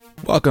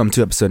Welcome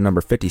to episode number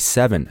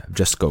 57 of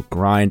Just Go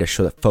Grind, a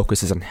show that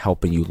focuses on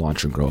helping you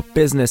launch and grow a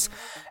business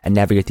and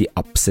navigate the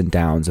ups and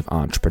downs of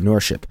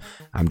entrepreneurship.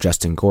 I'm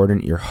Justin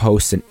Gordon, your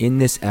host, and in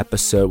this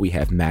episode, we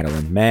have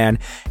Madeline Mann,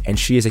 and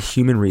she is a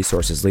human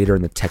resources leader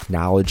in the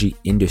technology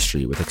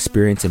industry with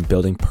experience in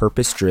building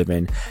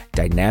purpose-driven,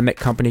 dynamic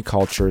company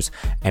cultures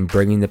and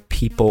bringing the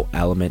people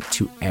element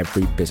to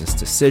every business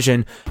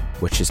decision,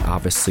 which is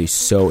obviously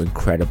so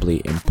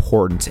incredibly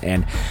important.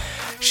 And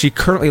she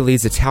currently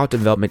leads the talent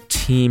development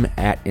team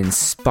at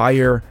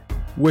Inspire,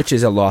 which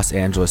is a Los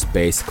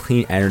Angeles-based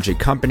clean energy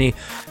company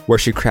where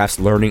she crafts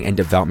learning and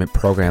development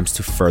programs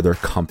to further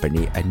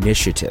company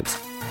initiatives.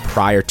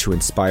 Prior to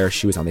Inspire,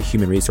 she was on the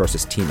human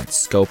resources team at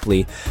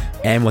Scopely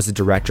and was the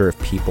director of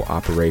people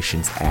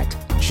operations at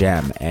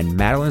Gem. And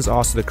Madeline is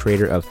also the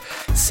creator of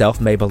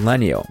Self-Made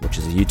Millennial, which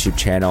is a YouTube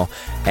channel,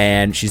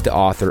 and she's the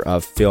author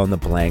of Fill in the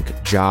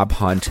Blank, Job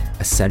Hunt,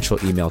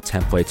 Essential Email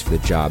Templates for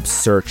the Job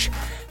Search.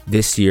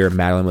 This year,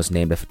 Madeline was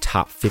named a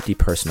top 50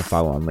 person to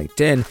follow on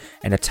LinkedIn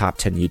and a top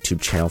 10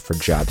 YouTube channel for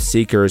job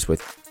seekers with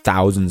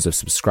thousands of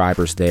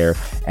subscribers there.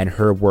 And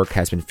her work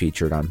has been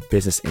featured on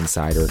Business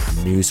Insider,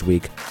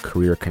 Newsweek,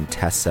 Career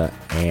Contessa,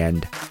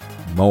 and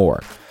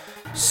more.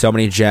 So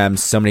many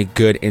gems, so many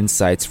good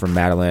insights from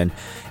Madeline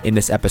in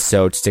this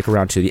episode. Stick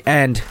around to the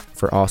end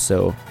for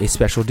also a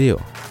special deal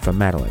from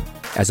Madeline.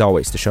 As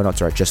always, the show notes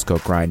are at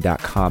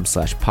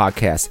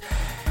justgogrind.com/podcast.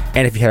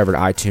 And if you head over to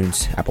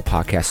iTunes, Apple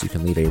Podcasts, you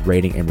can leave a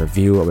rating and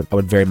review. I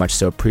would very much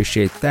so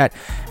appreciate that.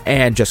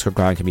 And Just Go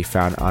Grind can be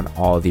found on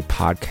all of the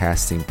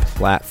podcasting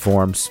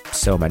platforms,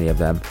 so many of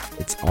them.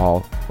 It's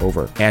all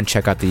over. And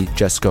check out the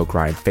Just Go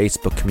Grind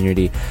Facebook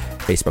community,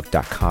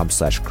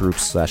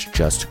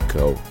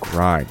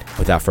 facebook.com/groups/justgogrind.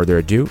 Without further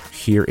ado,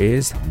 here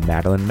is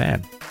Madeline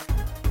Mann.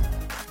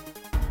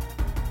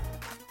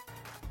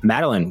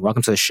 Madeline,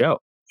 welcome to the show.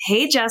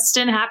 Hey,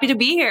 Justin. Happy to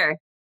be here.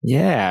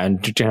 Yeah,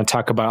 and we're going to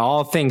talk about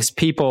all things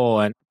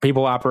people and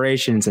people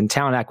operations and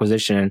talent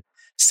acquisition,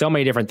 so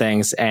many different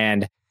things.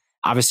 And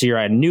obviously, you're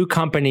at a new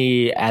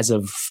company as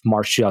of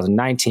March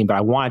 2019, but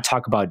I want to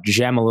talk about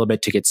Gem a little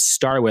bit to get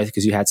started with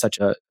because you had such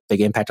a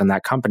big impact on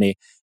that company.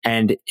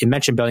 And you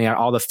mentioned building out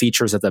all the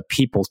features of the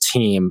people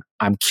team.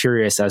 I'm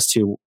curious as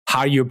to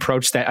how you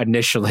approached that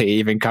initially,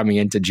 even coming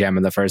into Gem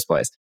in the first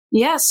place.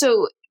 Yeah,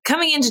 so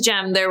coming into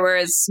Gem, there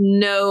was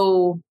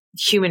no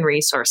human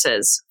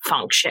resources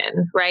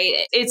function,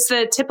 right? It's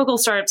the typical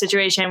startup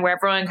situation where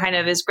everyone kind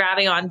of is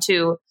grabbing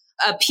onto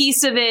a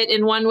piece of it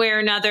in one way or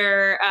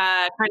another,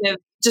 kind of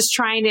just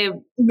trying to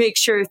make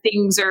sure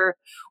things are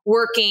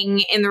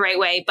working in the right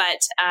way, but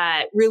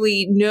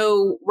really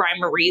no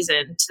rhyme or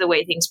reason to the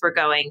way things were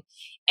going.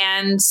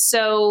 And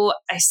so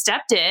I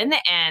stepped in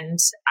and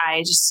I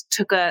just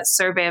took a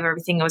survey of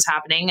everything that was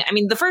happening. I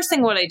mean, the first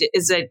thing I did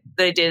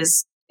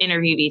is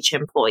interviewed each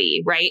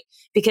employee, right?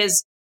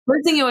 Because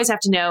first thing you always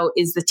have to know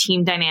is the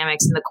team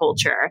dynamics and the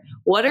culture.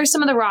 What are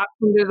some of the rocks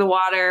under the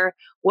water?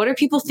 What are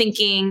people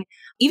thinking?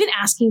 Even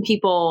asking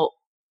people,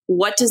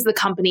 what does the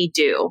company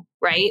do,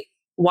 right?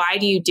 Why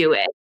do you do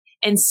it?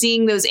 And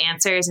seeing those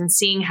answers and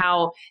seeing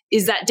how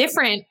is that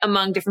different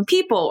among different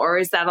people or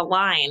is that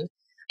aligned?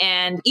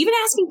 And even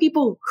asking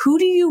people, who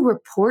do you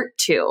report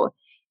to?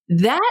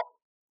 That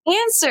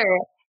answer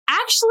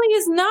actually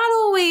is not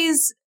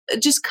always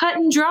just cut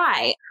and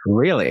dry.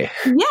 Really?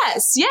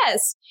 Yes.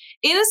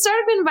 In a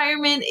startup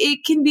environment,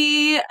 it can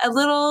be a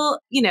little,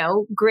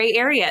 gray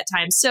area at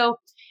times. So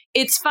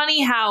it's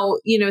funny how,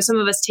 some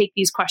of us take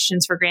these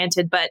questions for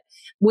granted, but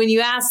when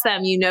you ask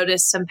them, you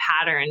notice some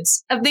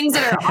patterns of things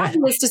that are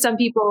obvious to some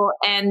people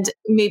and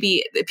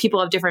maybe people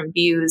have different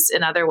views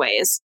in other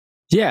ways.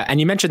 Yeah.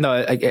 And you mentioned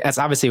though, as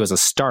obviously it was a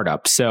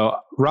startup. So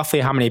roughly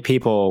how many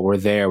people were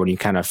there when you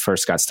kind of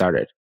first got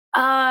started?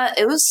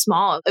 It was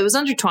small. It was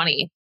under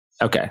 20.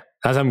 Okay.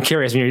 As I'm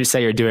curious, when you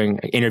say you're doing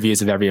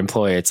interviews of every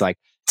employee, it's like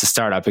it's a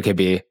startup. It could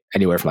be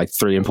anywhere from like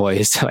 3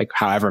 employees to like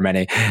however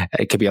many.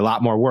 It could be a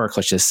lot more work,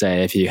 let's just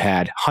say, if you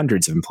had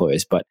hundreds of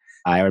employees. But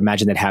I would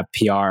imagine they'd have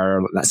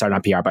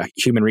not PR, but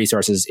human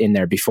resources in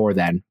there before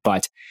then.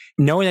 But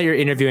knowing that you're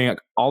interviewing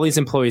all these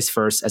employees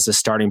first as a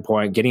starting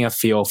point, getting a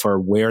feel for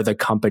where the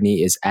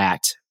company is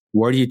at,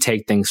 where do you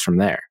take things from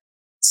there?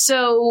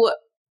 So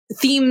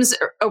themes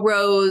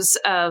arose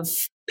of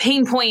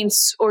pain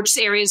points or just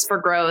areas for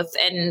growth.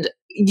 And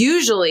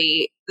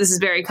usually this is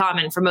very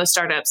common for most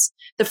startups.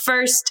 The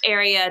first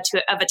area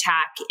of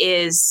attack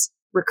is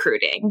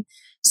recruiting.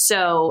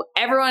 So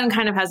everyone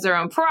kind of has their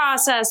own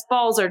process.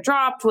 Balls are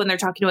dropped when they're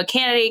talking to a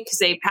candidate because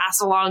they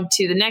pass along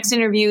to the next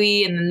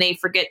interviewee and then they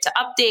forget to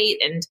update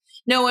and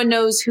no one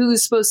knows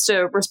who's supposed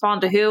to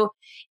respond to who.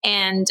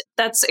 And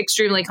that's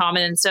extremely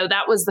common. And so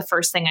that was the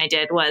first thing I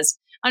did was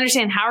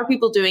understand how are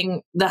people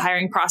doing the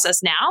hiring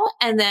process now?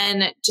 And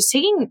then just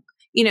taking,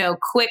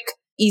 quick,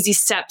 easy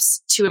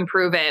steps to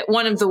improve it.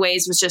 One of the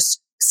ways was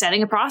just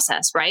setting a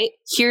process, right?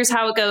 Here's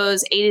how it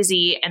goes A to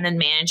Z, and then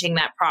managing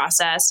that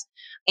process.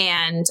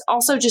 And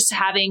also just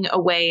having a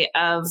way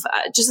of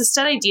just a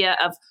set idea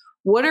of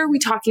what are we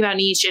talking about in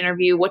each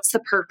interview? What's the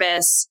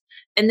purpose?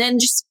 And then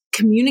just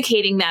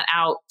communicating that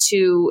out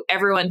to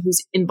everyone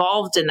who's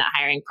involved in that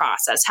hiring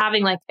process,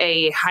 having like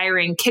a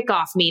hiring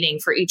kickoff meeting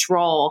for each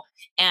role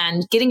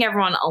and getting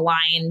everyone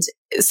aligned.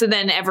 So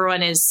then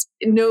everyone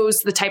knows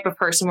the type of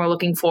person we're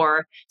looking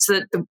for so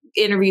that the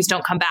interviews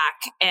don't come back.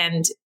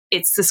 And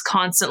it's this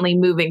constantly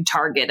moving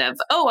target of,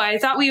 oh, I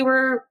thought we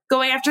were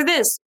going after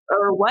this,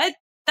 or what?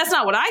 That's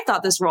not what I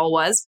thought this role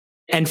was.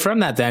 And from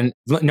that, then,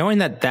 knowing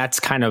that that's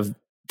kind of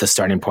the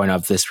starting point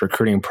of this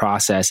recruiting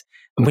process,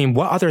 I mean,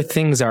 what other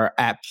things are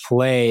at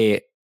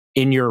play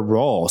in your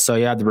role? So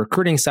you have the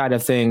recruiting side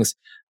of things,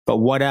 but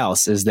what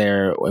else is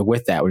there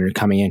with that when you're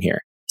coming in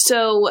here?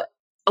 So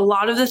a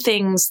lot of the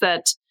things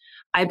that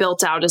I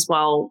built out as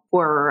well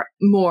were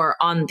more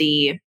on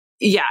the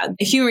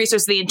human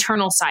resource, the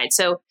internal side.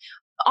 So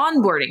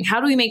onboarding,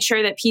 how do we make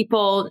sure that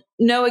people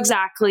know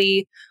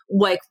exactly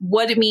like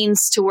what it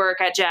means to work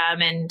at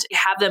GEM and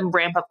have them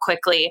ramp up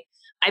quickly?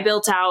 I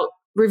built out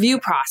review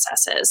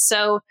processes.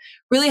 So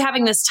really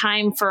having this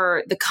time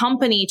for the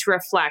company to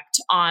reflect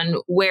on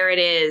where it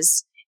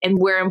is and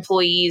where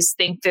employees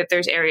think that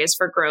there's areas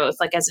for growth.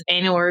 Like as an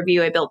annual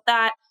review, I built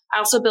that. I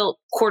also built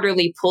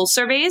quarterly pulse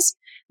surveys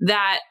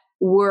that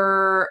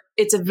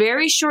it's a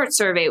very short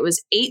survey. It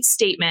was 8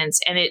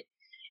 statements, and it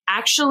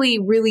actually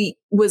really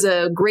was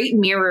a great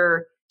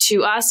mirror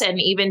to us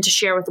and even to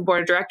share with the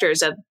board of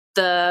directors of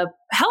the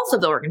health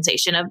of the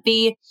organization, of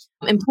the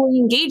employee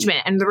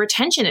engagement and the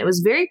retention. It was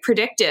very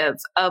predictive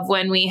of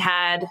when we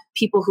had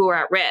people who were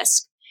at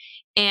risk.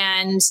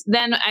 And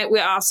then we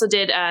also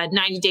did a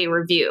 90-day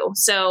review.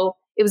 So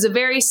it was a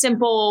very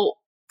simple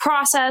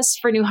process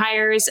for new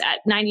hires. At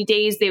 90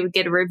 days, they would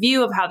get a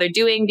review of how they're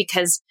doing,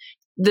 because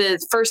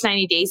the first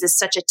 90 days is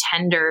such a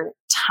tender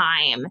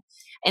time.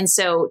 And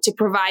so to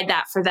provide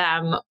that for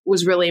them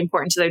was really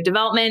important to their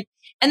development.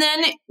 And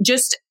then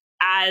just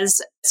as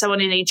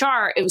someone in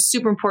HR, it was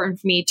super important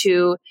for me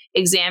to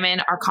examine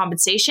our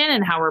compensation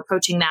and how we're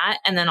approaching that,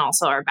 and then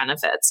also our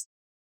benefits.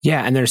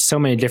 Yeah, and there's so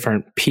many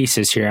different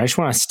pieces here. I just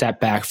want to step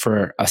back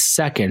for a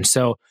second.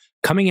 So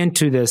coming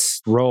into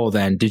this role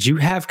then, did you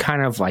have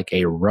kind of like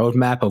a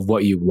roadmap of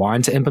what you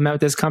want to implement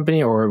with this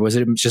company? Or was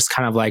it just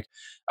kind of like,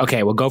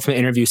 okay, we'll go for the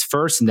interviews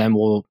first and then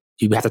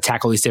you have to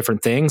tackle these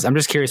different things? I'm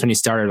just curious when you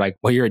started, like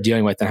what you were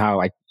dealing with and how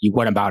like you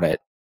went about it.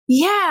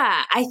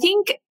 Yeah, I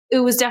think it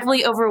was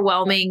definitely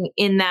overwhelming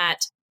in that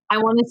I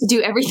wanted to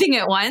do everything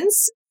at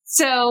once.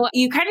 So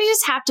you kind of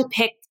just have to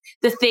pick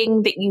the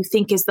thing that you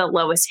think is the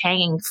lowest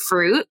hanging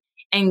fruit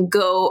and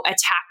go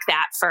attack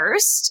that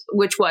first,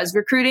 which was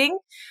recruiting.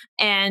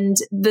 And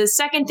the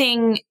second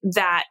thing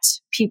that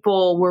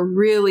people were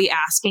really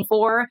asking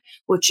for,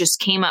 which just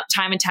came up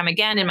time and time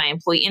again in my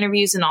employee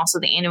interviews and also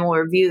the annual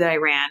review that I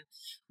ran,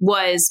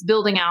 was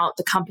building out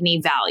the company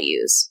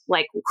values.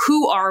 Like,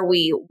 who are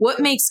we? What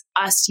makes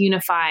us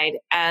unified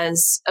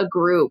as a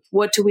group?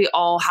 What do we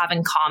all have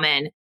in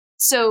common?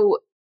 So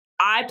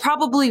I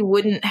probably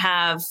wouldn't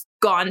have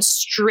gone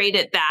straight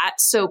at that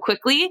so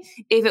quickly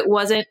if it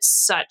wasn't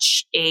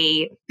such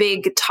a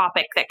big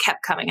topic that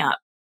kept coming up.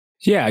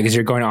 Yeah, because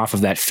you're going off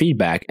of that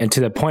feedback. And to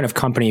the point of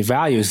company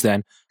values,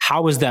 then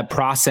how was that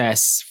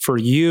process for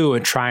you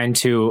in trying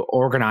to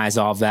organize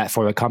all of that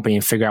for the company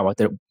and figure out what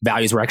the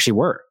values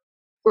were?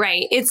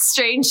 Right. It's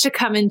strange to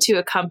come into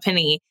a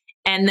company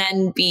and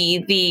then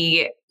be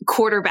the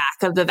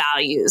quarterback of the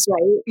values,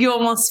 right? You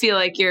almost feel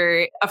like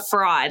you're a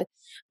fraud.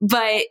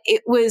 But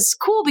it was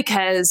cool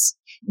because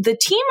the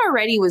team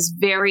already was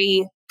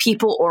very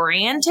people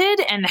oriented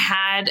and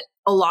had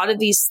a lot of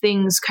these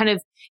things kind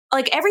of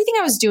like everything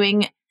I was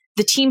doing.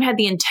 The team had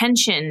the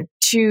intention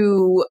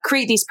to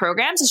create these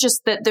programs. It's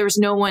just that there was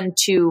no one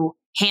to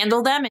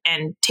handle them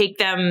and take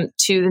them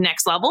to the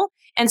next level.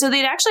 And so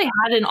they'd actually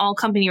had an all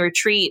company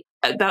retreat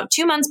about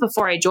 2 months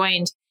before I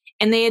joined.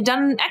 And they had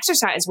done an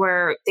exercise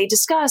where they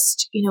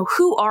discussed,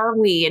 who are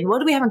we and what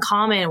do we have in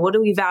common? What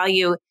do we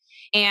value?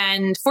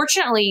 And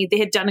fortunately, they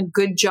had done a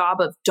good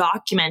job of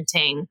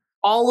documenting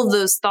all of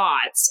those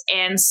thoughts.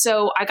 And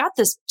so I got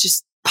this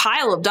just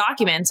pile of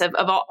documents of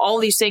all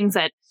these things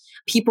that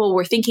people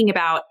were thinking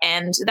about.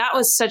 And that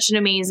was such an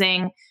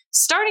amazing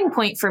starting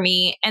point for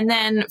me. And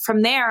then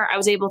from there, I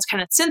was able to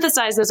kind of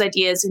synthesize those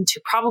ideas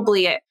into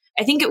probably,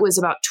 I think it was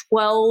about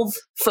 12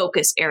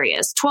 focus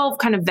areas, 12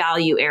 kind of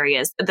value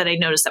areas that I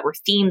noticed that were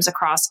themes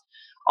across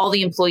all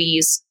the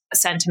employees'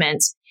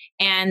 sentiments.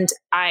 And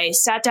I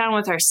sat down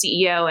with our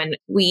CEO and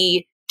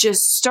we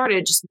just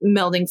started just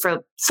melding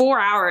for 4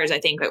 hours. I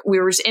think we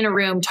were just in a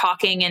room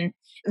talking, and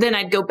then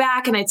I'd go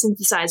back and I'd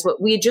synthesize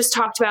what we had just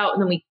talked about.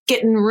 And then we'd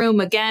get in the room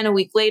again a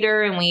week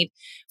later and we'd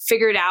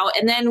figure it out.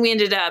 And then we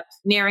ended up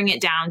narrowing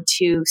it down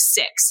to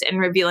 6 and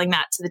revealing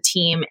that to the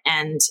team,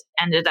 and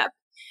ended up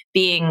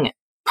being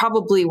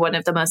probably one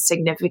of the most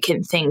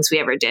significant things we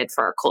ever did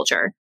for our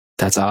culture.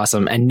 That's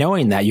awesome. And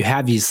knowing that you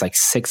have these like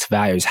 6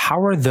 values,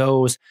 how are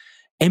those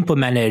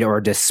implemented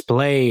or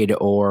displayed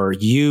or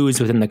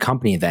used within the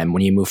company then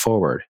when you move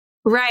forward?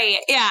 Right.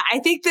 Yeah. I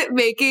think that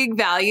making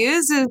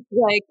values is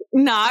like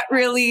not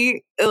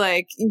really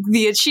like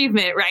the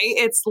achievement, right?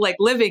 It's like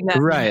living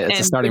them. Right. It's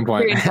a starting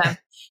point.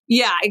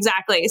 Yeah,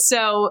 exactly.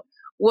 So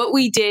what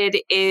we did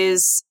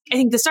is, I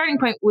think the starting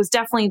point was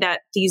definitely that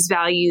these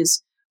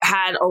values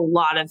had a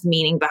lot of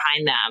meaning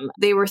behind them.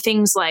 They were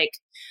things like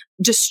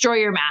destroy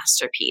your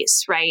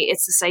masterpiece, right?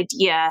 It's this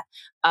idea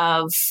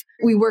of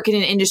we work in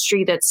an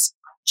industry that's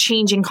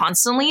changing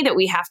constantly, that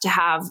we have to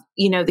have,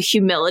 the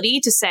humility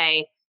to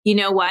say, you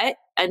know what,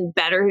 a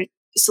better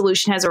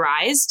solution has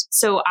arose.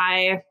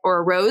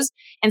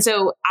 And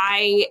so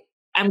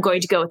I'm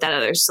going to go with that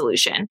other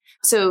solution.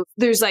 So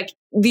there's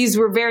these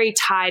were very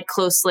tied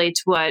closely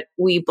to what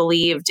we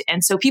believed.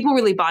 And so people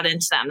really bought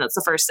into them. That's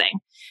the first thing.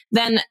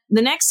 Then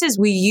the next is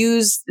we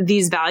use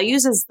these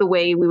values as the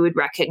way we would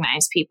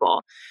recognize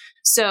people.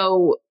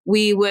 So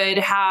we would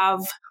have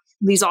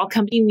these all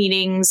company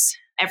meetings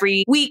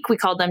every week. We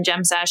called them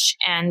Gem Sesh,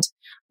 and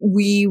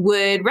we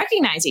would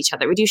recognize each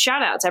other. We do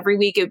shout outs every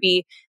week. It would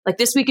be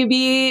this week, it'd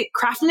be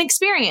craft an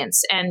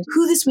experience, and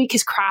who this week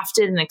has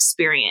crafted an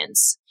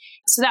experience.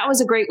 So that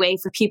was a great way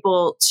for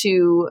people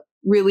to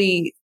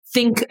really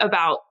think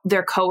about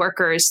their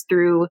coworkers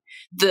through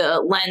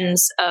the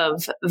lens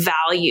of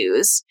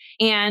values.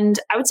 And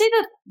I would say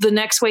that the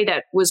next way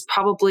that was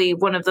probably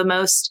one of the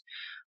most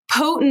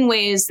potent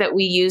ways that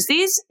we use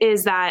these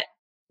is that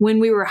when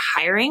we were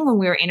hiring, when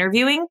we were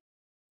interviewing,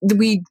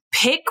 we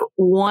pick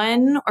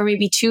one or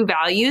maybe two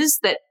values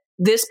that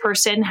this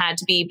person had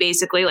to be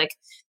basically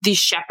the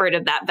shepherd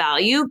of that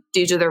value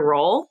due to their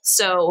role.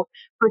 So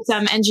for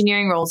some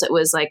engineering roles, it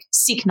was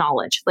seek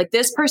knowledge.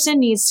 This person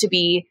needs to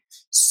be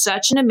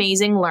such an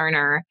amazing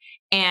learner.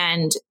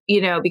 And,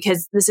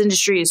 because this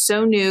industry is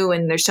so new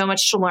and there's so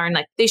much to learn,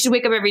 they should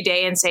wake up every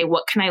day and say,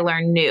 what can I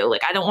learn new?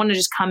 I don't want to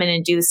just come in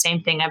and do the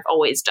same thing I've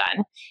always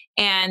done.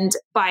 And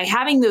by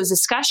having those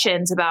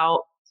discussions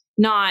about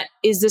not,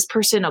 is this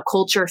person a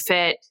culture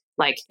fit,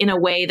 in a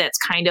way that's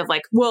kind of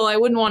well, I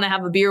wouldn't want to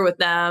have a beer with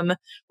them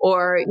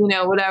or,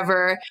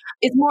 whatever.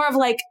 It's more of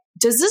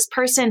does this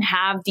person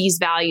have these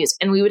values?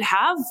 And we would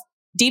have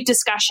deep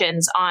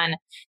discussions on,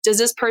 does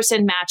this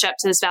person match up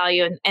to this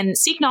value? And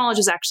seek knowledge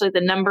is actually the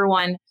number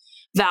one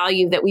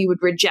value that we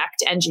would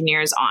reject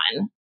engineers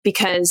on,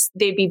 because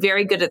they'd be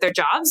very good at their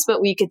jobs, but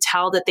we could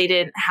tell that they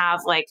didn't have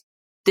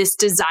this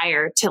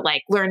desire to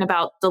learn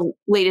about the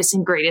latest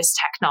and greatest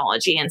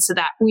technology. And so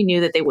that we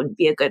knew that they wouldn't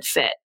be a good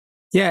fit.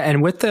 Yeah.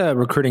 And with the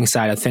recruiting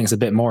side of things a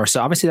bit more.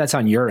 So obviously that's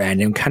on your end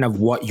and kind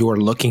of what you're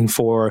looking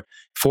for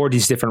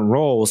these different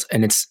roles.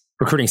 And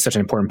recruiting is such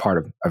an important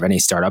part of any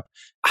startup.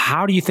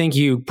 How do you think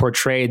you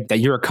portrayed that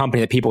you're a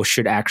company that people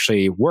should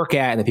actually work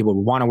at and that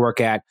people want to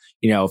work at,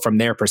 from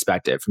their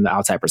perspective, from the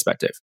outside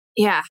perspective?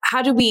 Yeah.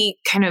 How do we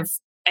kind of,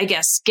 I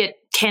guess, get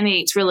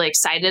candidates really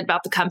excited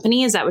about the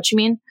company? Is that what you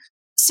mean?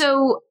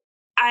 So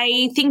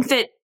I think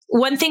that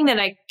one thing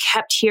that I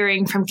kept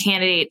hearing from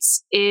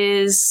candidates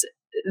is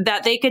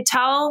that they could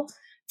tell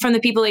from the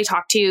people they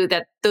talked to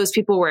that those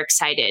people were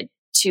excited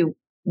to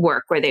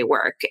work where they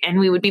work. And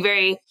we would be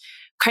very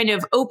kind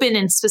of open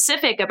and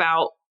specific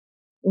about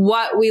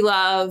what we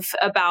love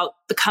about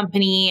the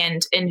company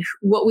and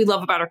what we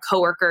love about our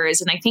coworkers.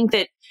 And I think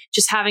that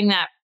just having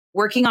that,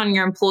 working on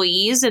your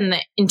employees and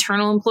the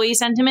internal employee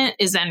sentiment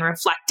is then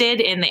reflected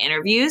in the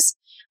interviews.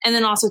 And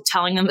then also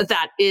telling them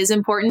that is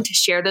important to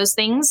share those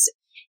things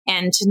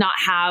and to not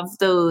have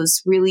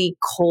those really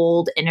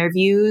cold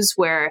interviews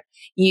where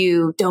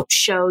you don't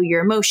show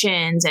your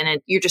emotions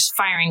and you're just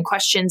firing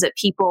questions at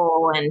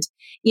people. And,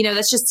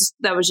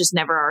 that was just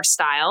never our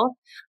style.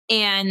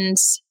 And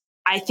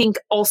I think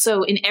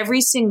also in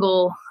every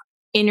single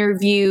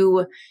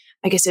interview,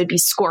 I guess it would be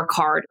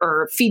scorecard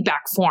or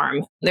feedback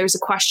form, there's a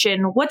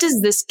question, what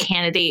does this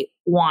candidate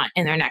want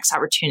in their next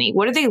opportunity?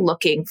 What are they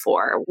looking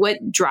for? What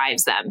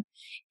drives them?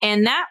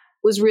 And that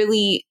was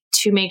really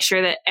to make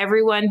sure that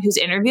everyone who's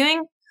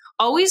interviewing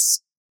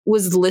always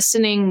was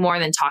listening more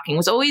than talking,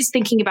 was always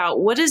thinking about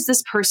what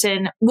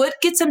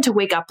gets them to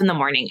wake up in the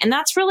morning. And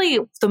that's really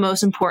the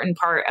most important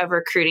part of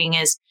recruiting,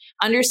 is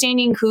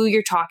understanding who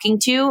you're talking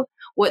to,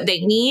 what they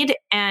need,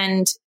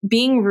 and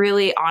being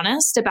really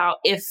honest about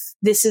if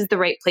this is the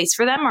right place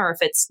for them or if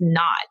it's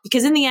not.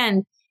 Because in the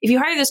end, if you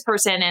hire this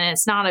person and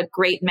it's not a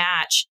great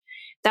match,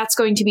 that's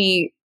going to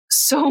be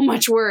so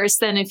much worse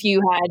than if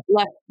you had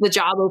left the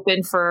job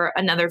open for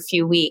another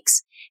few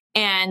weeks.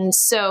 And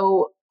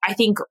so I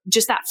think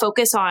just that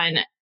focus on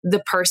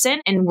the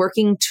person and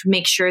working to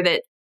make sure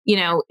that,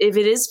 if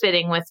it is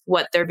fitting with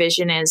what their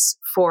vision is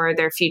for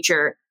their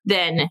future,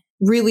 then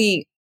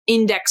really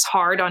index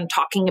hard on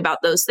talking about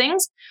those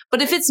things.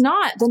 But if it's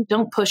not, then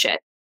don't push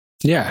it.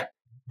 Yeah.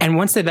 And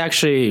once they've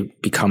actually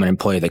become an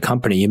employee of the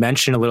company, you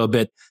mentioned a little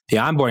bit the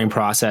onboarding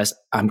process.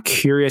 I'm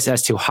curious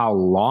as to how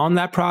long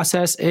that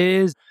process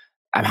is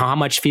and how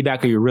much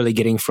feedback are you really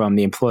getting from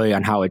the employee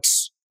on how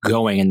it's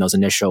going in those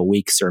initial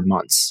weeks or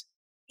months?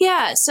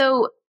 Yeah.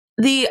 So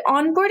the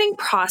onboarding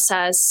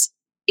process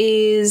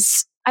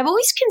is, I've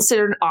always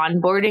considered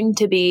onboarding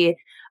to be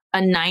a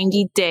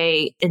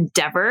 90-day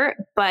endeavor,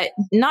 but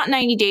not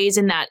 90 days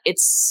in that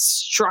it's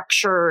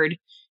structured.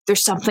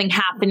 There's something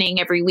happening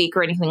every week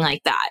or anything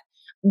like that.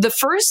 The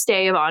first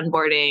day of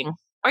onboarding,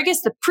 or I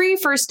guess the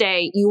pre-first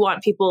day, you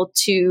want people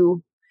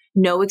to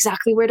know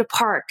exactly where to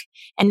park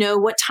and know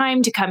what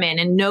time to come in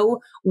and know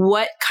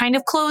what kind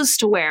of clothes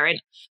to wear.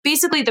 And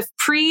basically the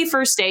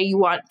first day, you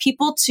want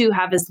people to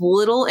have as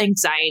little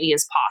anxiety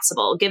as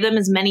possible. Give them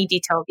as many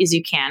details as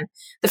you can.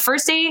 The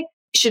first day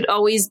should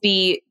always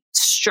be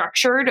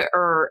structured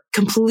or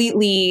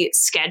completely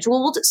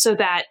scheduled so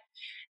that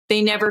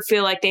they never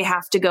feel like they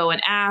have to go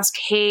and ask,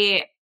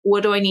 hey,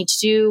 what do I need to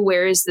do?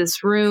 Where is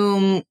this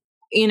room?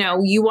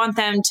 You want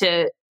them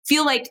to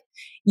feel like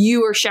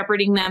you are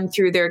shepherding them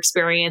through their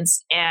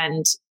experience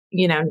and,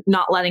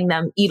 not letting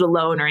them eat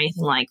alone or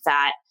anything like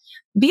that.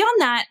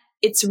 Beyond that,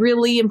 it's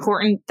really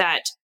important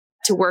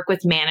to work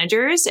with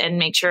managers and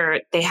make sure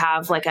they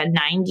have like a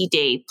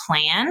 90-day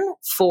plan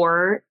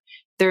for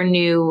their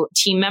new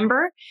team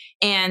member.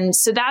 And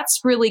so that's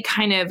really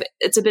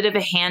it's a bit of a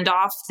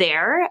handoff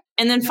there.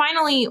 And then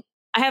finally,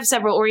 I have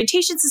several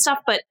orientations and stuff,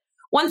 but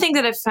one thing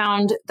that I've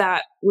found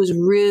that was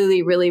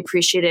really, really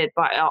appreciated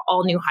by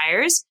all new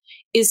hires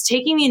is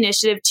taking the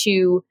initiative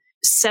to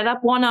set up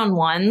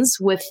one-on-ones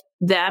with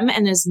them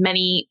and as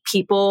many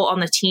people on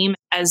the team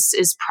as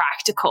is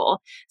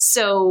practical.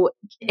 So,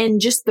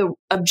 and just the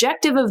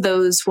objective of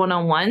those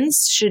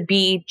one-on-ones should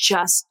be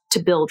just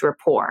to build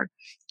rapport,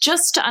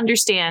 just to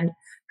understand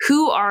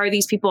who are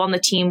these people on the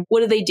team? What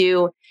do they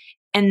do?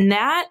 And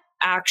that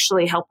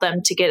actually helped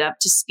them to get up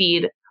to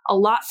speed a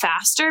lot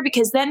faster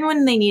because then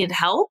when they needed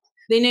help,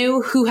 they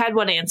knew who had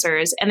what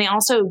answers. And they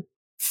also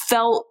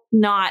felt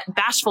not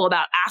bashful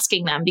about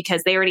asking them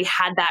because they already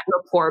had that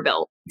rapport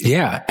built.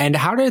 Yeah. And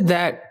how did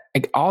that,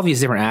 like all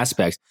these different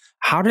aspects,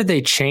 how did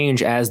they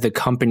change as the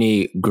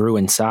company grew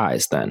in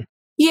size then?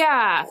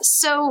 Yeah.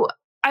 So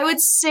I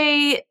would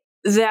say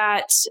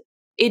that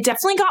it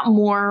definitely got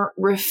more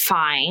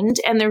refined,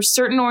 and there's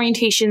certain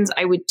orientations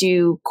I would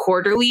do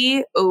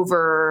quarterly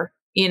over,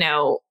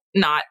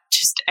 not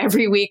just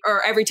every week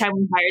or every time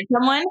we hired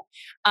someone.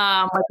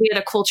 Like we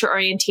had a culture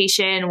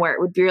orientation where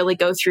it would really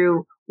go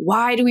through,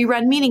 why do we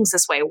run meetings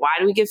this way? Why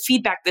do we give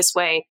feedback this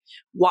way?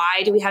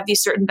 Why do we have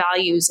these certain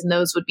values? And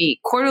those would be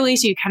quarterly.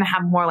 So you kind of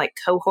have more like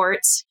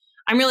cohorts.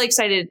 I'm really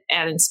excited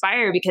at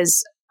Inspire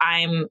because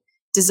I'm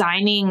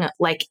designing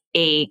like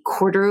a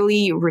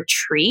quarterly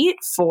retreat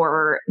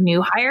for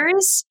new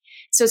hires.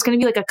 So it's going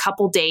to be like a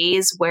couple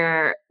days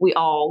where we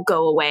all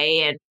go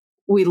away and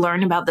we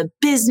learn about the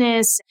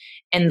business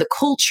and the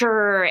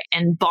culture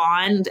and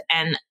bond.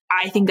 And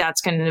I think that's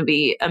going to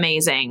be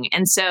amazing.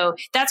 And so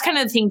that's kind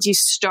of the things you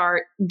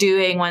start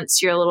doing once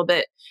you're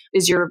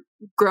you're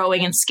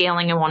growing and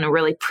scaling and want to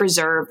really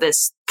preserve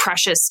this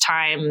precious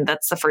time.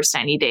 That's the first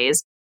 90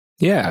 days.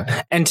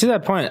 Yeah. And to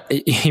that point,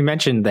 you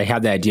mentioned they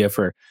had the idea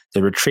for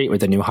the retreat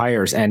with the new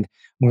hires. And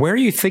where are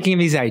you thinking of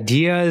these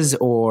ideas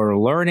or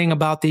learning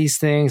about these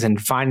things and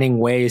finding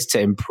ways to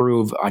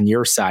improve on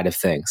your side of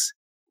things?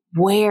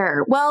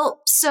 Where?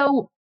 Well,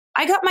 so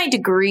I got my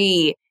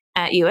degree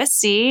at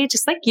USC,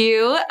 just like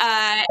you,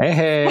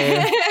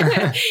 Hey.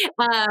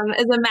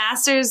 as a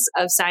master's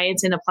of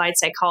science in applied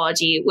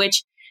psychology,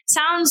 which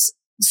sounds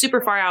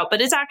super far out,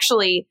 but it's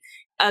actually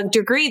a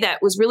degree that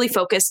was really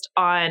focused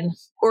on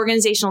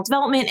organizational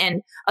development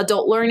and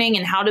adult learning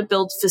and how to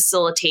build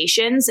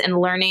facilitations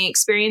and learning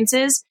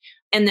experiences.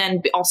 And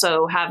then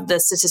also have the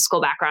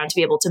statistical background to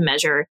be able to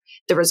measure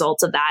the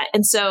results of that.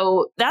 And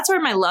so that's where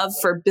my love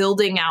for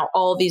building out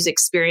all these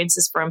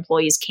experiences for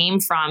employees came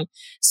from.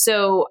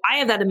 So I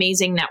have that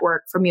amazing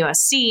network from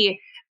USC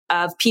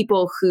of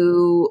people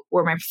who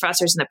were my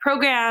professors in the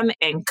program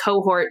and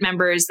cohort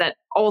members that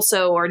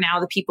also are now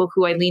the people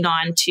who I lean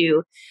on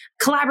to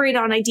collaborate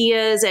on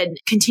ideas and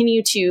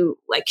continue to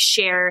like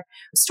share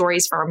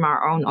stories from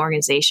our own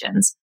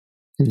organizations.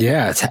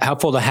 Yeah, it's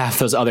helpful to have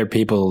those other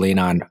people to lean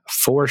on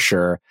for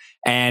sure.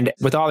 And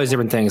with all these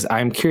different things,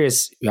 I'm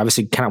curious, you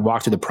obviously kind of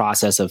walk through the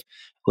process of a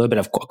little bit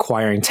of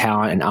acquiring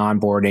talent and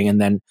onboarding.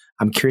 And then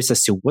I'm curious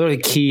as to what are the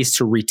keys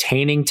to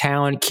retaining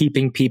talent,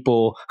 keeping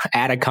people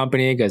at a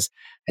company, because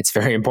it's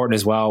very important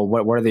as well.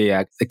 What are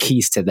the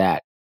keys to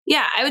that?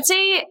 Yeah, I would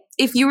say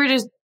if you were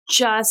to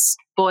just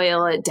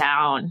boil it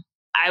down,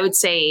 I would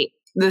say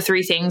the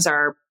three things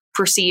are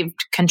perceived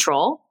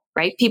control,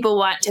 right? People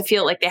want to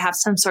feel like they have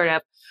some sort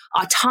of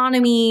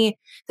autonomy,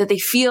 that they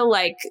feel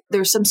like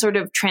there's some sort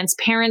of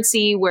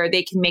transparency where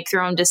they can make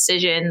their own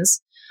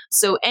decisions.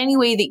 So any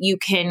way that you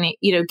can,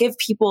 give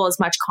people as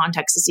much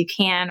context as you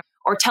can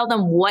or tell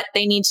them what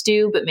they need to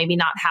do, but maybe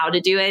not how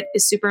to do it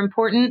is super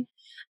important.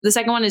 The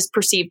second one is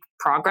perceived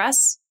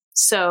progress.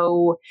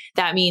 So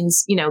that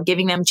means,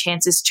 giving them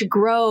chances to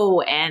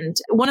grow. And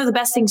one of the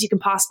best things you can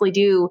possibly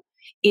do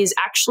is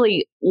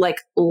actually like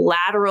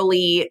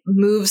laterally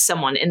move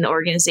someone in the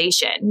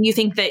organization. You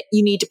think that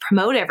you need to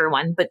promote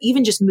everyone, but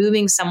even just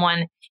moving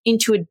someone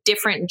into a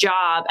different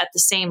job at the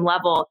same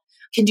level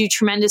can do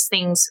tremendous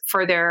things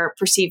for their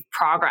perceived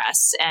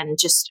progress and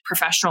just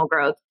professional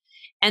growth.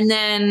 And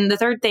then the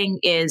third thing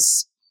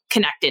is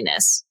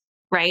connectedness,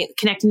 right?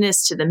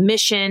 Connectedness to the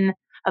mission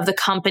of the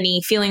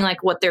company, feeling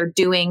like what they're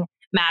doing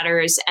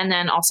matters. And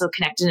then also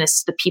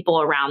connectedness to the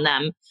people around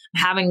them,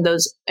 having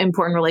those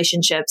important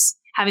relationships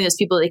having those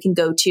people they can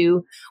go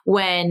to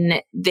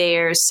when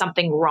there's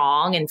something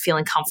wrong and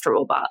feeling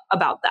comfortable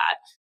about that.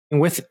 And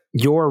with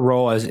your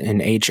role as in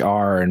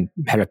HR and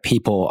head of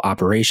people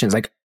operations,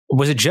 like,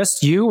 was it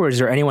just you or is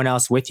there anyone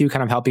else with you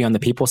kind of helping on the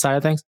people side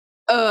of things?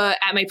 At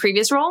my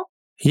previous role?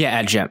 Yeah,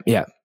 at GEM.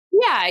 Yeah.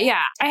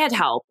 Yeah. I had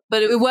help,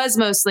 but it was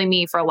mostly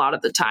me for a lot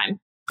of the time.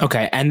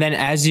 Okay. And then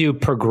as you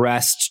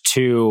progressed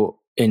to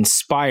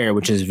Inspire,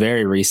 which is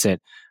very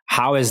recent,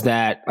 how is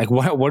that? Like,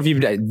 what have you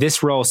done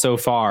this role so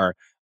far?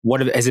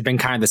 Has it been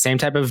kind of the same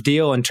type of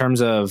deal in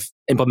terms of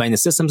implementing the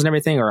systems and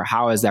everything, or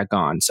how has that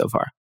gone so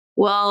far?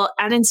 Well,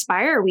 at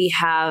Inspire, we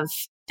have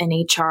an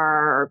HR,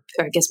 or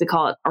I guess we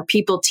call it our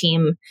people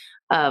team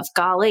of,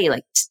 golly,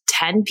 like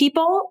 10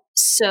 people.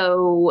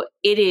 So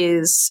it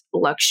is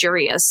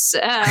luxurious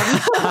with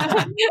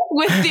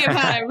the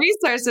amount of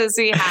resources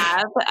we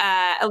have,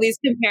 at least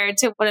compared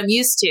to what I'm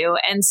used to.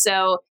 And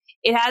so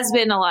it has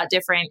been a lot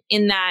different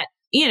in that,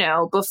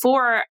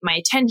 before my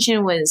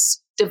attention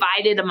was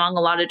divided among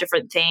a lot of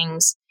different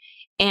things.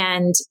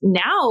 And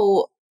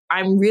now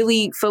I'm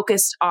really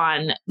focused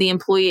on the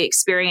employee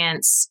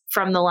experience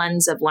from the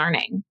lens of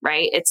learning,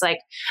 right? It's like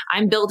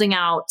I'm building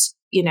out,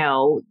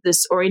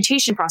 this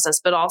orientation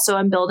process, but also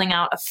I'm building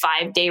out a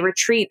 5-day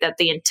retreat that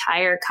the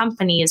entire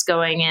company is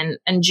going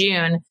in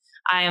June.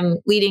 I'm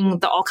leading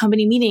the all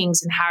company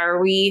meetings and how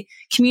are we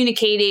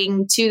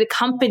communicating to the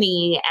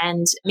company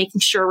and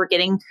making sure we're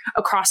getting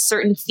across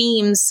certain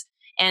themes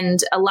and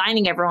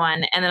aligning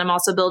everyone. And then I'm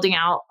also building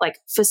out like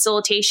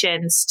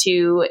facilitations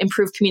to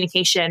improve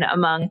communication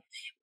among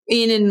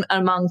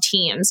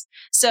teams.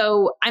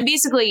 So I'm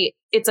basically,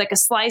 it's like a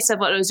slice of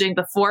what I was doing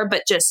before,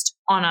 but just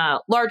on a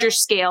larger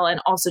scale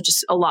and also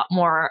just a lot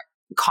more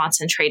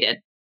concentrated.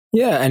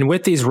 Yeah. And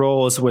with these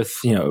roles with,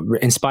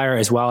 Inspire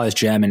as well as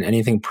GEM and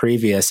anything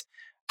previous,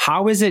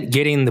 how is it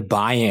getting the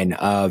buy-in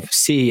of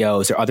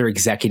CEOs or other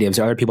executives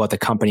or other people at the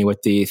company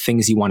with the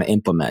things you want to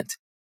implement?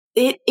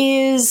 It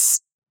is,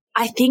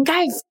 I think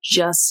I've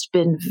just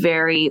been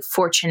very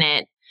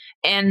fortunate,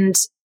 and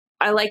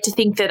I like to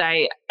think that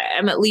I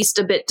am at least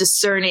a bit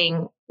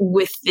discerning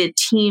with the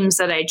teams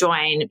that I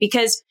join,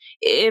 because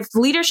if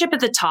leadership at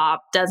the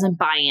top doesn't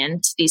buy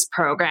into these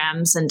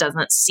programs and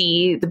doesn't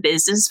see the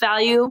business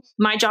value,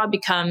 my job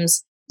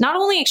becomes not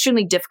only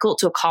extremely difficult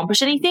to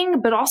accomplish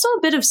anything, but also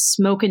a bit of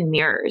smoke and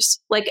mirrors.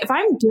 Like if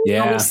I'm doing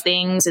all these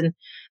things and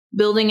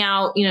building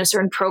out,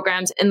 certain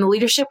programs and the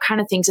leadership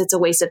kind of thinks it's a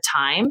waste of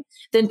time,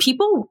 then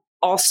people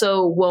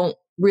also won't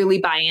really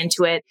buy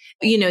into it.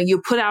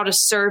 You put out a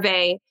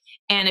survey,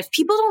 and if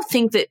people don't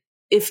think that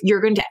if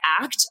you're going to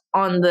act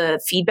on the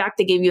feedback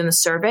they gave you in the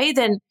survey,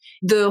 then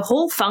the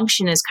whole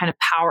function is kind of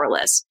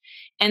powerless.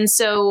 And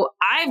so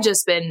I've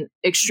just been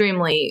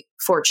extremely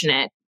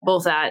fortunate,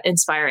 both at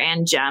Inspire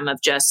and GEM,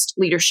 of just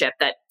leadership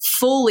that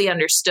fully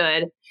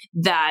understood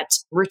that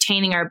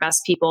retaining our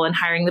best people and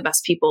hiring the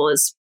best people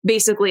is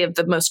basically of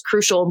the most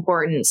crucial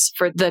importance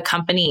for the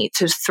company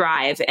to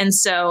thrive. And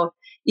so,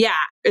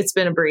 yeah, it's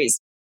been a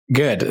breeze.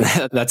 Good.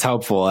 That's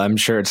helpful. I'm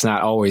sure it's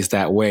not always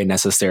that way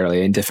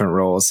necessarily in different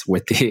roles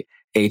with the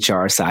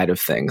HR side of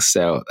things.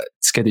 So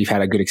it's good that you've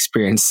had a good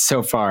experience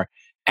so far.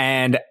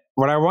 And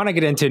what I want to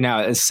get into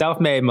now is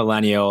self-made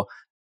millennial.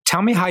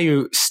 Tell me how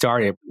you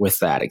started with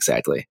that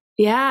exactly.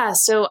 Yeah.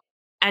 So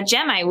at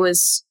GEM, I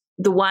was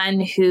the one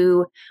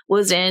who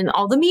was in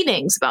all the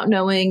meetings about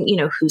knowing,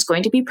 who's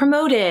going to be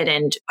promoted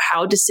and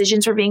how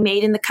decisions were being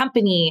made in the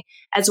company,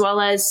 as well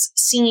as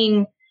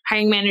seeing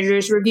hiring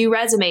managers review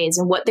resumes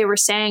and what they were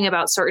saying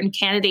about certain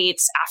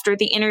candidates after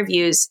the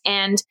interviews.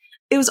 And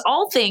it was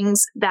all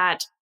things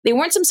that they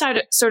weren't some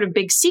sort of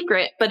big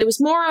secret, but it was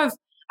more of,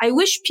 I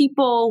wish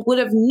people would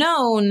have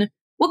known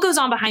what goes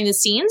on behind the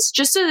scenes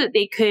just so that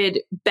they could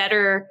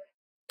better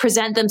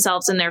present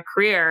themselves in their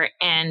career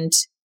and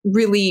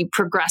really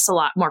progress a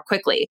lot more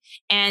quickly.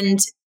 And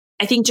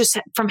I think just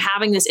from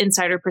having this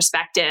insider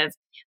perspective,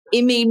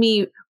 it made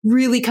me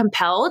really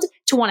compelled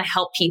to want to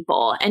help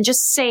people and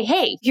just say,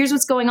 hey, here's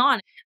what's going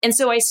on. And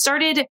so I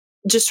started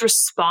just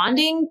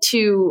responding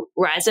to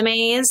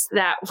resumes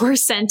that were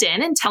sent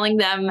in and telling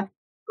them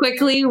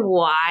quickly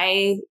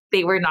why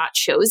they were not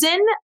chosen.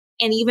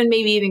 And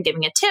maybe even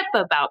giving a tip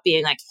about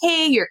being like,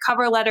 hey, your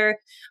cover letter,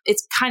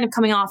 it's kind of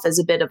coming off as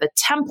a bit of a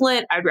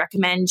template. I'd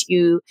recommend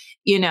you,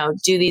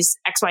 do these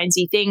X, Y, and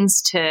Z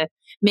things to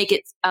make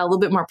it a little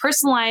bit more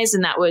personalized.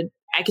 And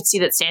I could see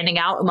that standing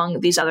out among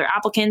these other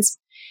applicants.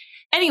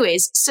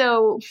 Anyways,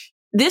 so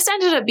this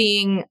ended up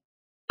being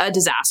a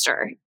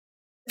disaster.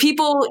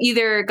 People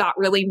either got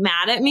really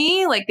mad at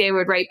me, like they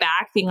would write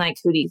back being like,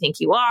 who do you think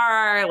you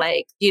are?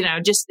 Like,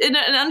 just and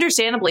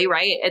understandably,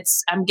 right?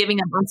 I'm giving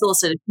them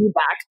unsolicited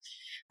feedback.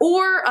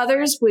 Or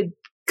others would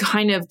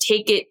kind of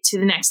take it to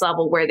the next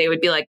level where they would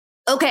be like,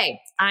 okay,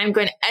 I'm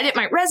going to edit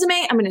my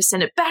resume. I'm going to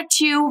send it back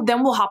to you.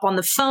 Then we'll hop on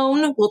the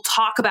phone. We'll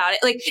talk about it.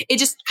 Like it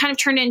just kind of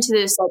turned into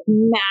this like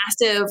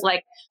massive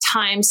like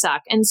time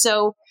suck. And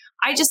so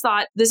I just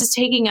thought this is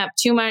taking up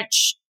too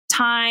much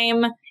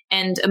time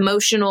and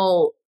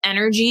emotional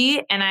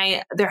energy,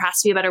 and there has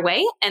to be a better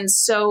way. And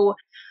so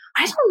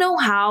I don't know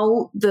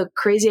how the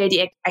crazy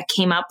idea I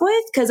came up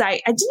with, because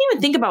I didn't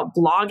even think about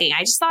blogging.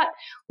 I just thought,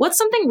 what's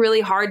something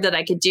really hard that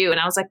I could do? And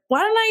I was like, why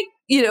don't I,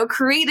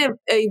 create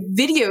a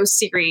video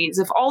series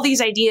of all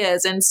these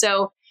ideas? And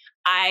so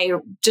I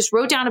just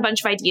wrote down a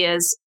bunch of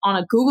ideas on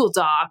a Google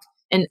Doc.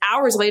 And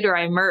hours later,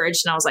 I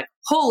emerged and I was like,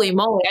 holy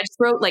moly, I just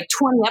wrote like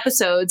 20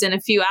 episodes in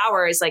a few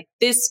hours. Like,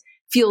 this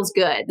feels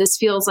good. This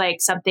feels like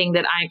something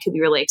that I could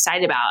be really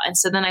excited about. And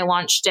so then I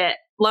launched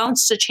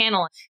a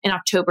channel in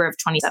October of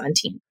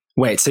 2017.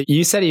 Wait, so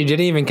you said you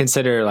didn't even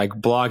consider like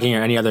blogging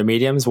or any other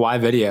mediums? Why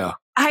video?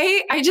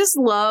 I just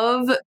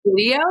love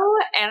video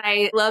and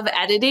I love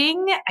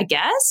editing, I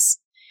guess.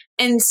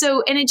 And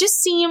it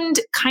just seemed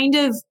kind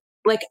of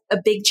like a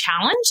big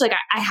challenge. Like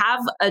I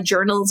have a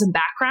journalism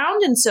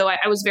background. And so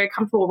I was very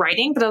comfortable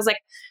writing, but I was like,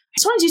 I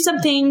just want to do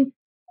something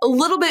a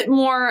little bit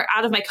more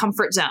out of my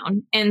comfort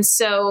zone. And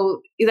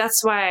so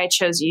that's why I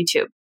chose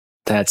YouTube.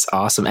 That's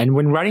awesome. And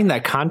when writing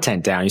that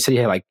content down, you said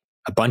you had like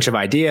a bunch of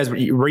ideas.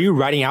 Were you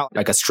writing out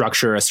like a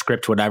structure, a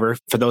script, whatever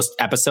for those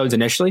episodes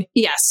initially?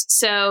 Yes.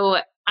 So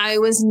I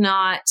was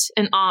not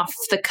an off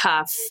the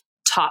cuff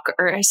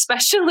talker,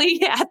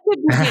 especially at the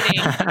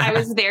beginning. I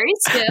was very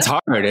stiff. It's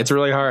hard. It's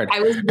really hard. I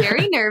was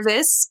very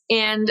nervous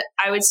and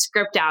I would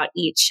script out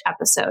each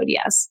episode.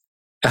 Yes.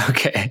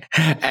 Okay.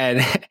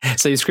 And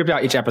so you script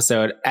out each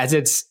episode. As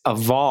it's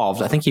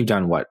evolved, I think you've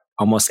done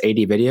almost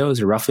 80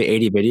 videos or roughly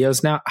 80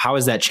 videos now. How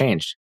has that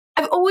changed?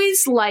 I've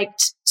always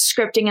liked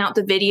scripting out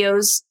the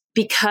videos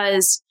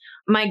because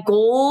my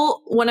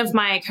goal, one of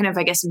my kind of,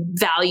 I guess,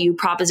 value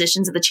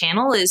propositions of the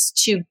channel is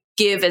to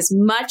give as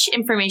much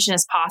information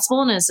as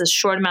possible in as a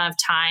short amount of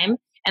time.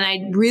 And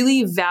I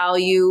really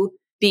value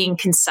being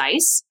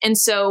concise. And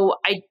so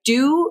I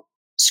do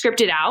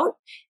script it out,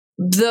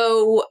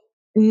 though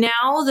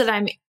now that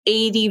I'm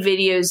 80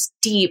 videos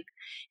deep,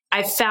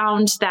 I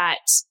found that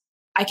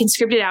I can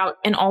script it out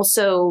and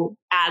also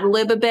ad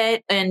lib a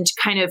bit and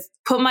kind of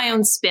put my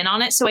own spin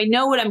on it. So I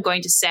know what I'm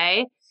going to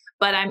say,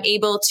 but I'm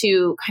able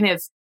to kind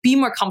of be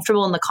more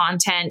comfortable in the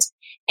content.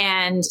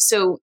 And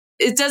so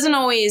it doesn't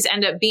always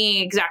end up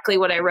being exactly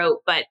what I wrote,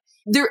 but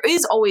there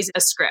is always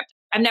a script.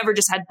 I've never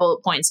just had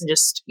bullet points and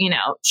just,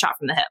 shot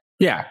from the hip.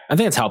 Yeah, I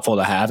think it's helpful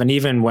to have. And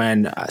even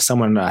when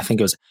someone,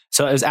 it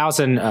was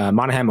Allison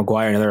Monahan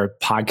McGuire, another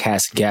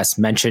podcast guest,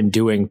 mentioned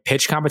doing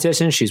pitch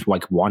competitions. She's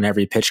like won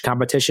every pitch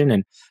competition.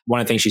 And one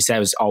of the things she said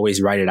was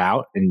always write it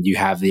out and you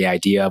have the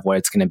idea of what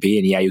it's going to be.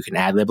 And yeah, you can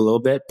ad lib a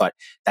little bit, but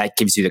that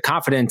gives you the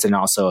confidence and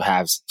also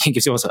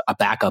gives you also a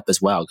backup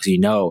as well. Because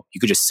you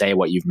could just say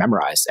what you've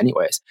memorized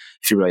anyways,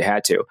 if you really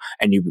had to,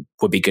 and you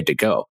would be good to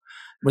go.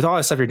 With all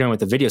the stuff you're doing with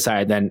the video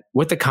side, then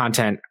with the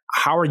content,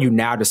 how are you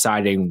now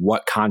deciding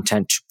what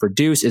content to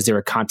produce? Is there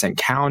a content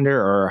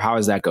calendar or how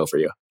does that go for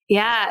you?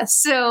 Yeah.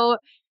 So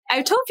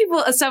I've told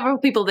several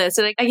people this,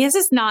 and I guess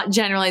it's not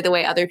generally the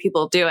way other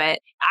people do it.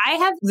 I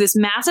have this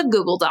massive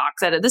Google Doc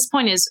that at this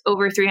point is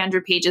over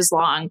 300 pages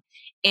long.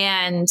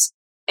 And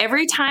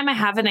every time I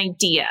have an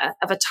idea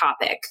of a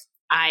topic,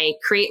 I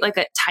create like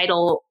a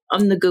title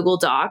on the Google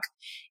Doc.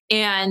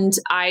 And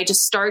I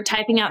just start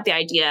typing out the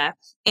idea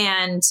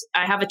and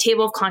I have a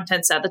table of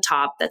contents at the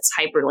top that's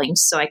hyperlinked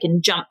so I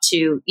can jump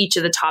to each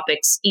of the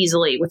topics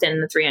easily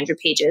within the 300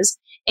 pages.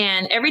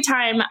 And every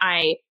time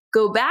I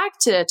go back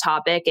to a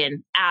topic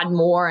and add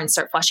more and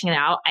start fleshing it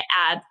out, I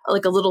add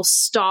like a little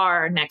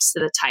star next to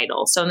the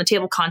title. So in the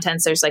table of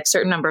contents, there's like a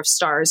certain number of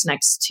stars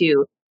next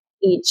to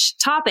each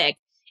topic.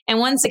 And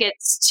once it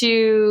gets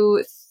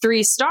to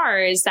 3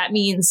 stars, that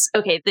means,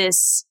 okay,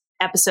 this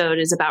episode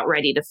is about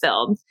ready to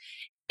film.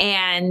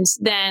 And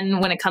then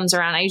when it comes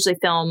around, I usually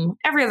film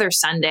every other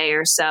Sunday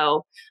or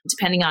so,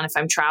 depending on if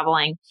I'm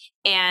traveling.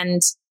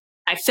 And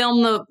I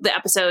film the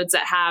episodes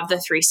that have the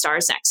 3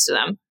 stars next to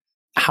them.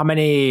 How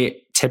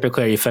many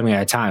typically are you filming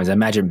at a time? I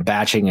imagine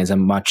batching is a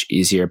much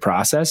easier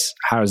process.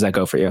 How does that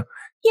go for you?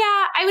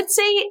 Yeah, I would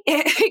say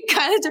it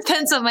kind of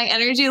depends on my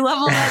energy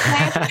level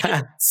that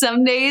day.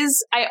 Some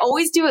days I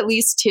always do at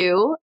least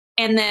 2.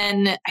 And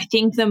then I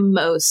think the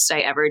most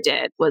I ever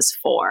did was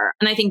 4.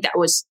 And I think that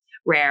was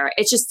rare.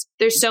 It's just,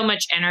 there's so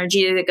much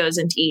energy that goes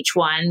into each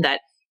one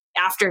that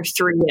after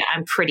 3,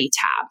 I'm pretty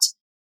tapped.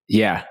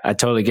 Yeah, I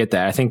totally get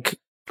that. I think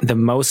the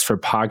most for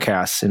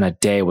podcasts in a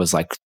day was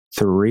like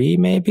 3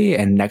 maybe.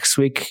 And next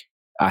week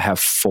I have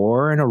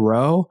 4 in a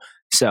row.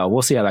 So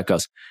we'll see how that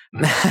goes.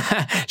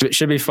 It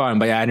should be fun,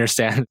 but yeah, I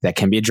understand that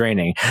can be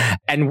draining.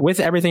 And with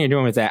everything you're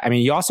doing with that, I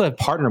mean, you also have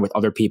partnered with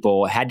other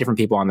people, had different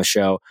people on the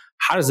show.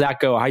 How does that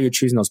go? How are you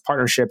choosing those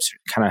partnerships?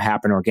 Kind of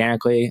happen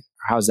organically?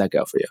 How does that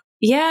go for you?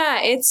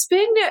 Yeah, it's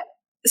been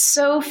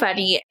so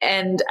funny.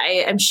 And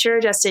I'm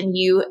sure, Justin,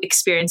 you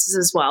experience this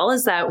as well,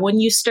 is that when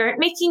you start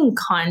making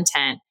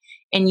content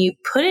and you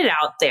put it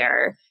out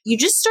there, you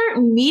just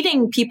start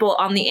meeting people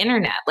on the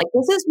internet. Like,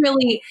 this is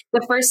really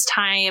the first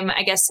time,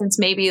 I guess, since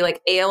maybe like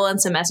AOL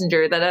Instant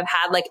Messenger that I've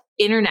had like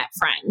internet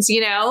friends,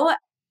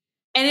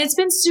 and it's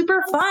been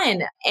super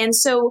fun. And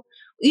so,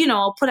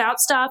 I'll put out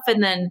stuff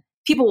and then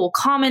people will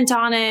comment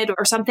on it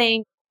or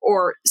something,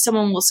 or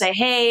someone will say,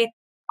 hey,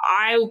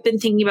 I've been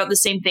thinking about the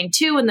same thing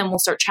too. And then we'll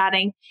start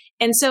chatting.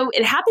 And so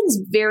it happens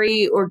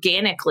very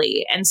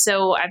organically. And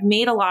so I've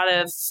made a lot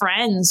of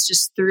friends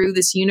just through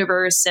this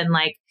universe. And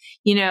like,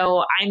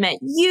 I met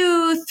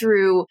you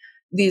through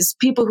these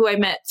people who I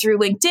met through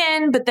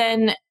LinkedIn, but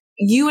then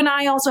you and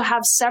I also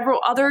have several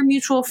other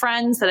mutual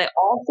friends that I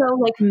also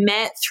like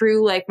met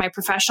through like my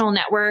professional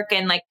network.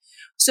 And like,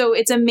 so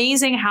it's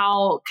amazing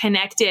how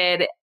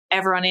connected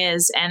everyone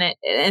is. And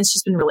it's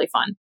just been really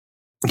fun.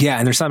 Yeah.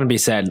 And there's something to be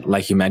said,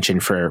 like you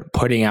mentioned, for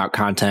putting out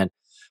content,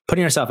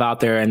 putting yourself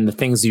out there and the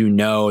things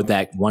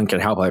that one can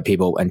help other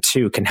people and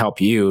two can help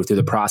you through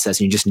the process.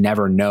 And you just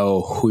never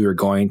know who you're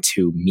going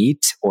to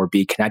meet or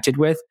be connected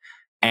with.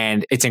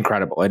 And it's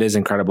incredible. It is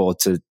incredible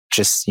to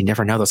just, you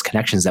never know those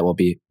connections that will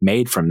be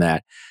made from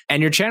that.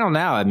 And your channel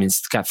now, I mean,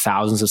 it's got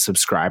thousands of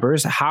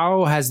subscribers.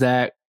 How has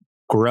that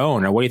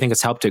grown, or what do you think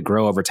has helped it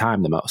grow over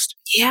time the most?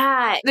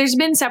 Yeah, there's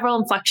been several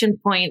inflection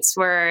points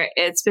where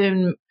it's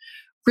been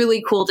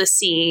really cool to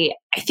see.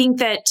 I think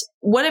that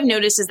what I've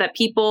noticed is that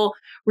people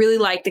really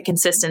like the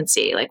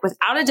consistency. Like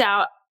without a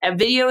doubt, a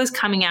video is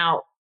coming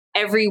out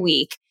every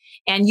week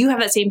and you have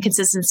that same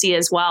consistency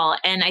as well.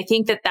 And I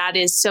think that that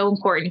is so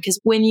important because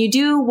when you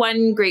do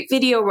one great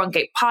video, one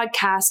great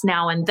podcast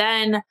now and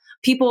then,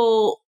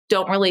 people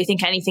don't really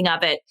think anything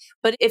of it.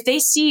 But if they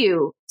see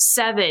you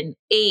 7,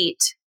 8,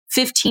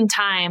 15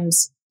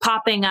 times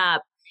popping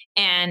up,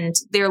 and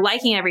they're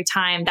liking every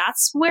time,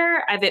 that's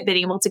where I've been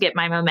able to get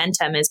my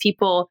momentum, is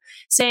people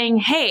saying,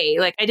 hey,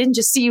 like I didn't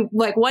just see you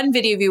like one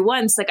video of you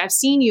once, like I've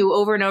seen you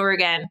over and over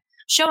again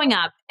showing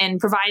up and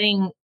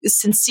providing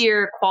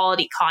sincere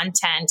quality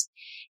content.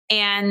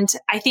 And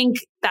I think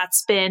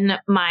that's been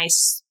my,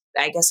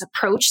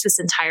 approach this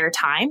entire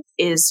time,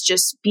 is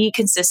just be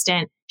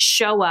consistent,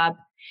 show up,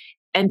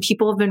 and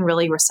people have been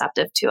really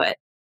receptive to it.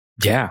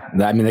 Yeah.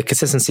 I mean, the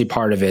consistency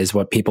part of it is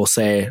what people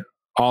say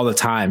all the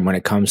time when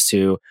it comes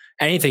to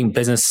anything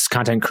business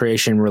content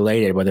creation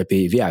related, whether it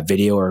be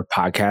video or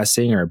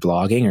podcasting or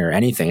blogging or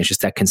anything. It's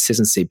just that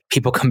consistency.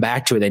 People come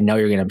back to it. They know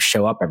you're going to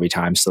show up every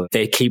time. So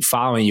they keep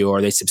following you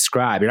or they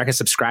subscribe. You're not going to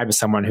subscribe to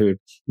someone who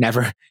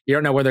you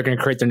don't know where they're going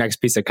to create their next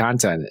piece of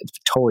content. It's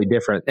totally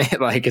different.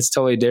 It's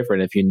totally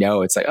different if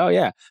it's like, oh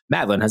yeah,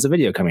 Madeline has a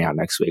video coming out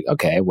next week.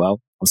 Okay,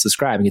 well, I'll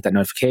subscribe and get that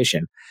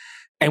notification.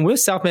 And with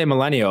Self-Made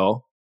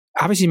Millennial,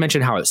 obviously you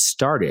mentioned how it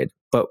started,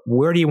 but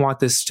where do you want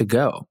this to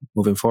go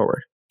moving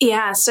forward?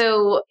 Yeah,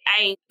 so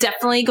I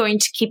definitely going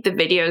to keep the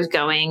videos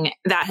going.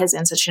 That has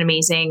been such an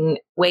amazing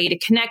way to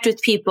connect with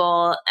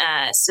people.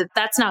 So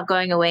that's not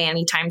going away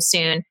anytime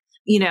soon.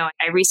 I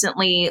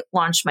recently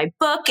launched my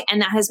book and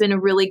that has been a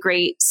really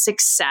great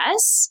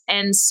success.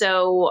 And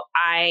so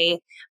I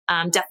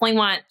definitely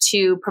want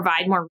to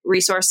provide more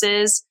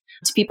resources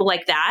to people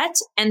like that.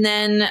 And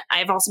then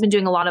I've also been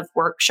doing a lot of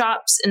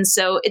workshops. And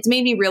so it's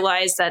made me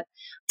realize that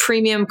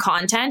premium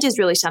content is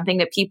really something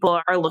that people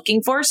are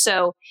looking for.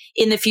 So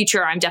in the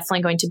future, I'm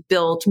definitely going to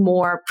build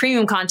more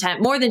premium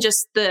content, more than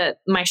just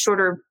my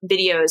shorter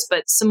videos,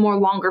 but some more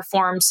longer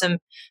form, some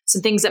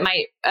things that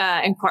might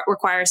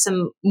require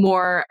some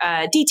more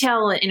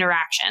detail and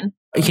interaction.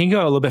 Can you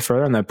go a little bit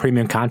further on the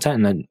premium content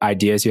and the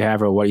ideas you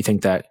have or what you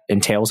think that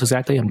entails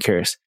exactly? I'm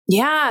curious.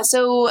 Yeah.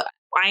 So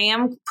I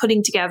am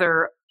putting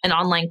together an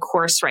online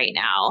course right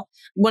now.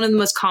 One of the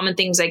most common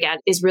things I get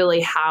is really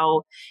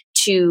how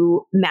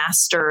to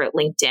master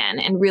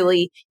LinkedIn and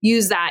really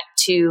use that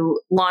to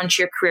launch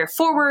your career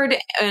forward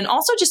and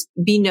also just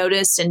be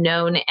noticed and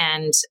known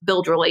and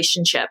build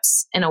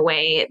relationships in a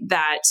way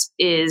that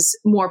is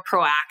more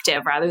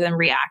proactive rather than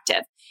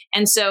reactive.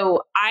 And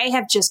so I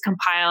have just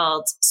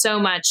compiled so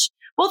much,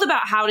 both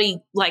about how to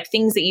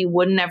things that you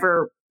would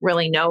never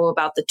really know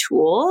about the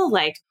tool,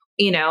 like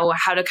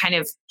how to kind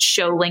of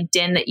show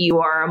LinkedIn that you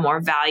are a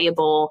more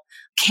valuable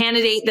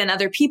candidate than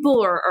other people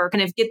or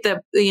kind of get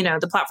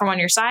the platform on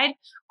your side,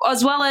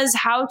 as well as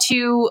how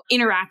to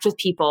interact with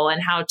people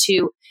and how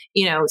to,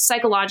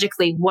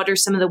 psychologically, what are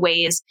some of the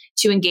ways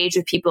to engage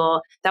with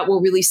people that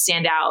will really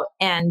stand out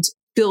and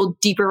build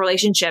deeper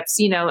relationships.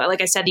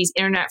 Like I said, these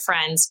internet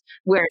friends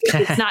where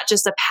it's not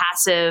just a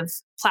passive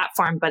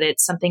platform, but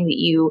it's something that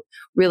you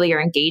really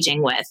are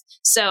engaging with.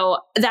 So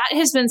that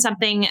has been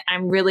something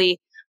I'm really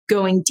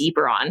going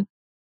deeper on.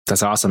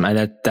 That's awesome.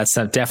 And that's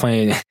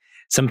definitely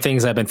some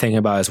things I've been thinking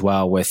about as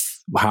well with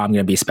how I'm going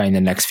to be spending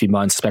the next few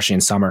months, especially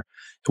in summer,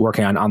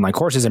 working on online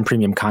courses and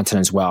premium content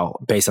as well,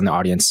 based on the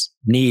audience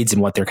needs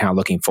and what they're kind of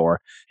looking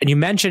for. And you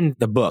mentioned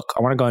the book.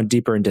 I want to go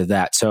deeper into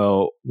that.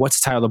 So what's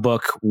the title of the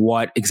book?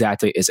 What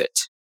exactly is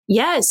it?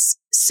 Yes.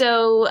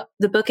 So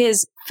the book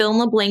is Fill in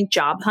the Blank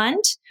Job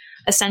Hunt,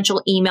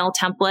 Essential Email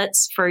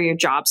Templates for Your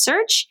Job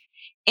Search.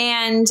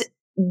 And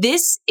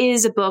this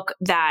is a book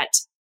that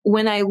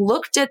when I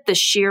looked at the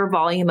sheer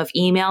volume of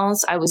emails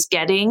I was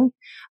getting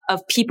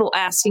of people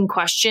asking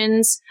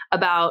questions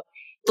about,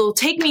 they'll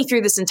take me through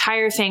this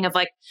entire thing of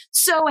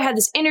so I had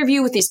this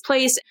interview with this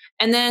place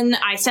and then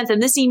I sent them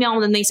this email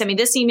and then they sent me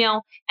this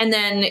email. And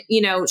then,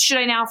 should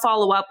I now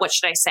follow up? What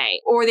should I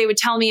say? Or they would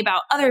tell me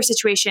about other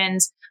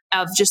situations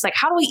of just like,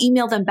 how do I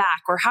email them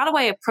back? Or how do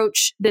I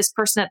approach this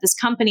person at this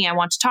company I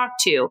want to talk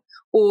to?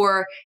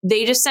 Or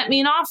they just sent me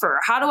an offer.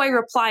 How do I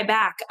reply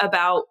back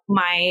about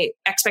my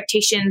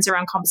expectations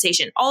around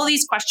compensation? All of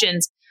these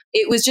questions.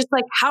 It was just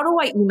like, how do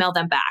I email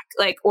them back?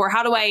 Like, or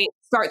how do I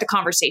start the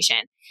conversation?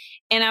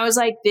 And I was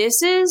like,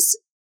 this is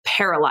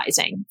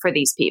paralyzing for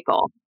these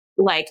people.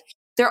 Like,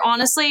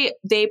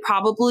 they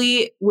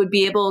probably would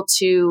be able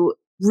to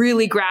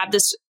really grab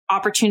this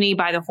opportunity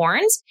by the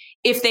horns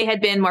if they had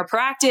been more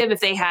proactive,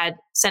 if they had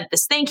sent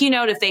this thank you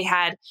note, if they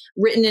had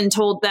written and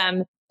told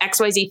them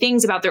XYZ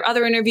things about their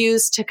other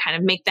interviews to kind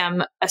of make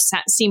them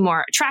seem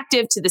more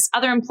attractive to this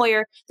other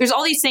employer. There's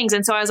all these things.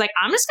 And so I was like,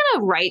 I'm just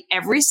going to write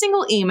every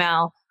single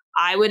email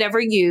I would ever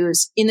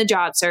use in the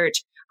job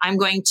search. I'm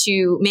going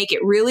to make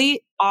it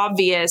really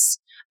obvious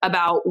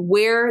about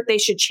where they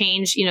should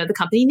change, the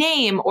company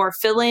name or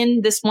fill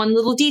in this one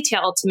little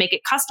detail to make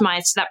it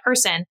customized to that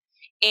person.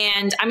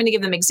 And I'm going to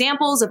give them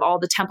examples of all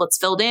the templates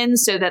filled in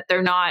so that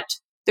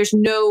there's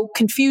no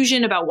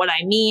confusion about what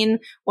I mean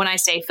when I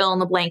say fill in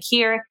the blank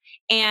here.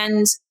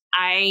 And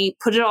I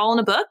put it all in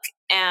a book,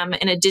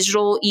 in a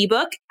digital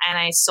ebook, and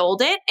I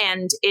sold it.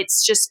 And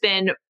it's just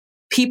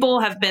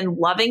people have been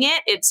loving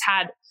it. It's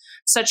had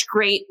such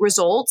great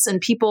results, and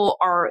people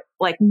are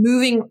like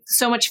moving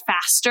so much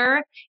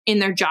faster in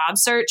their job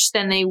search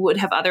than they would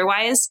have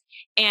otherwise.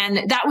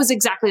 And that was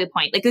exactly the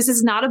point. Like, this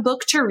is not a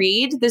book to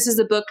read. This is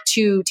a book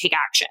to take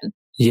action.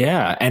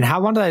 Yeah. And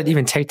how long did that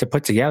even take to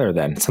put together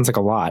then? It sounds like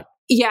a lot.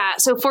 Yeah.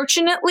 So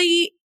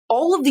fortunately,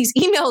 all of these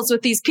emails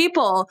with these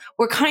people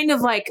were kind of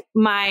like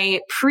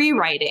my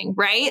pre-writing,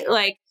 right?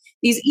 Like,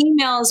 these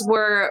emails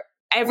were,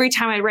 every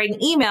time I write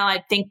an email,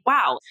 I'd think,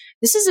 wow,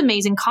 this is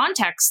amazing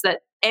context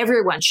that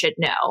everyone should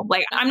know.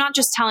 Like, I'm not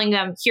just telling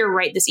them, here,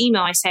 write this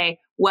email. I say,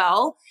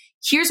 well,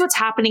 here's what's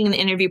happening in the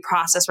interview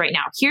process right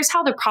now. Here's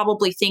how they're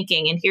probably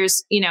thinking. And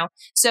here's,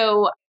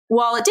 so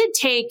while it did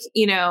take,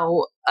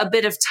 a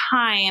bit of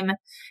time,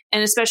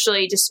 and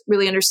especially just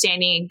really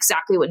understanding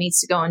exactly what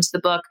needs to go into the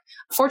book,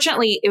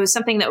 fortunately, it was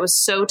something that was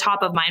so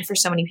top of mind for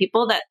so many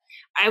people that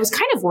I was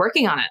kind of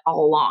working on it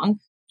all along.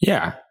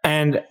 Yeah.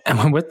 And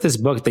with this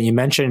book that you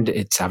mentioned,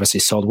 it's obviously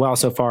sold well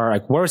so far.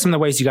 Like, what are some of the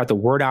ways you got the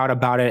word out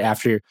about it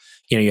after,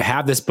 you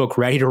have this book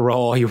ready to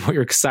roll,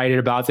 you're excited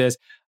about this?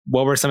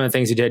 What were some of the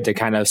things you did to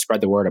kind of spread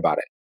the word about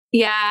it?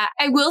 Yeah,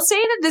 I will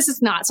say that this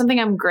is not something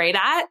I'm great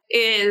at,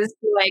 is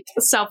like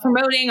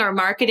self-promoting or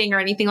marketing or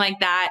anything like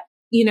that.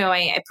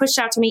 I pushed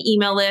out to my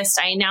email list.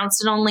 I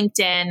announced it on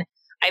LinkedIn.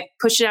 I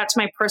pushed it out to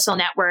my personal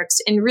networks.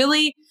 And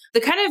really,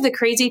 the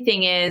crazy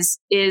thing is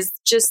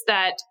just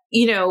that,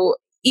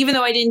 even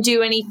though I didn't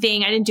do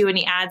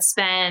any ad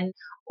spend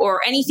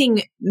or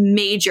anything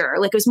major,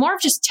 like, it was more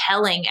of just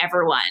telling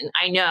everyone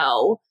I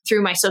know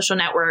through my social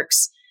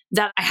networks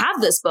that I have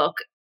this book,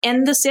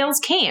 and the sales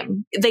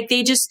came. Like,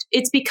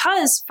 it's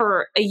because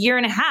for a year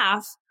and a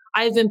half,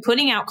 I've been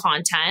putting out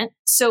content.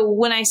 So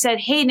when I said,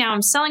 hey, now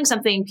I'm selling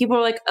something, people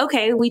were like,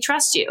 okay, we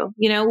trust you.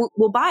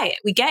 We'll buy it.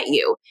 We get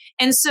you.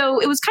 And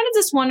so it was kind of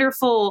this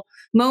wonderful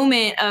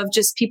moment of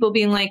just people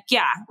being like,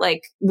 yeah,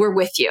 like, we're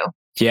with you.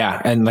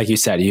 Yeah. And like you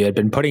said, you had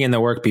been putting in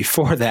the work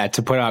before that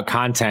to put out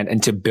content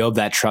and to build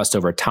that trust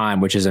over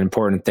time, which is an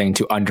important thing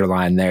to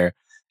underline there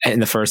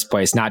in the first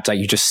place. Not like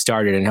you just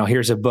started and,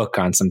 here's a book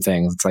on some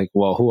things. It's like,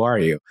 well, who are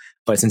you?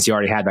 But since you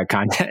already had that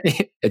content,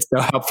 it's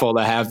so helpful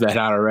to have that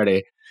out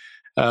already.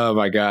 Oh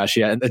my gosh.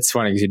 Yeah. It's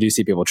funny because you do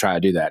see people try to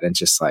do that. And it's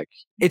just like,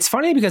 it's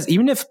funny because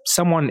even if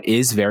someone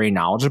is very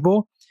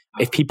knowledgeable,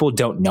 if people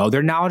don't know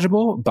they're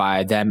knowledgeable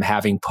by them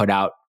having put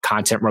out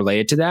content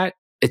related to that,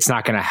 it's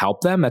not going to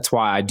help them. That's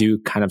why I do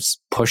kind of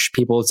push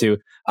people to,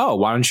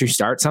 why don't you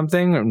start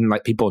something and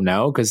let people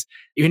know? Because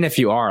even if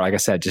you are, like I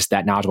said, just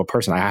that knowledgeable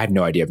person, I had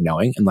no idea of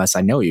knowing unless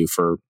I know you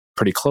for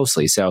pretty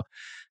closely. So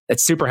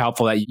it's super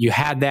helpful that you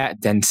had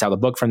that, then sell the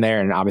book from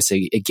there. And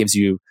obviously it gives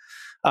you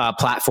a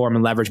platform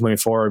and leverage moving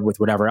forward with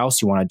whatever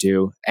else you want to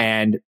do.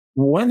 And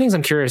one of the things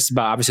I'm curious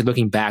about, obviously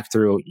looking back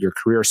through your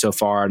career so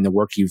far and the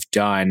work you've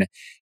done,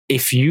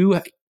 if you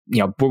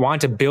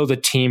want to build a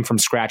team from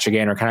scratch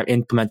again or kind of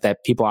implement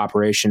that people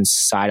operations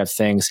side of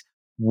things,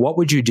 what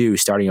would you do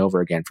starting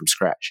over again from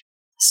scratch?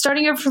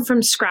 Starting over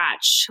from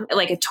scratch,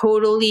 like a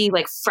totally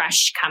like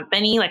fresh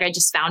company, like I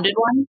just founded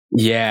one?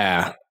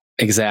 Yeah,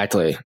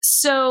 exactly.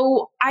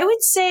 So I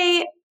would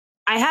say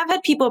I have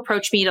had people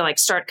approach me to like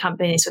start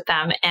companies with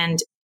them, and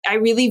I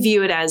really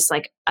view it as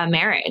like a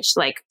marriage.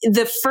 Like,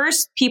 the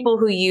first people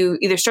who you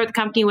either start the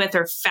company with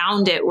or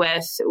found it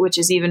with, which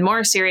is even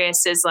more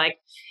serious, is like,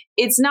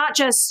 it's not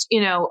just,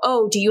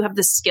 do you have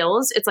the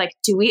skills? It's like,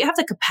 do we have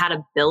the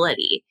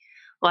compatibility?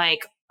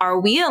 Like,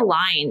 are we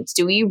aligned?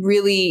 Do we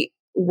really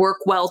work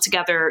well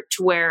together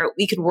to where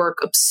we could work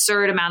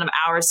absurd amount of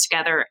hours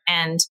together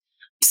and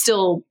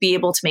still be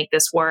able to make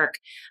this work?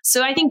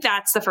 So I think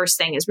that's the first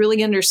thing, is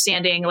really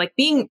understanding, like,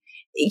 being,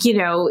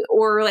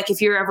 or like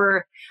if you're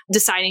ever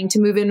deciding to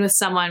move in with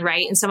someone,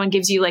 right? And someone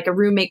gives you like a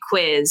roommate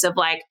quiz of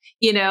like,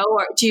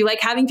 or do you like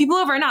having people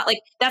over or not? Like,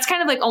 that's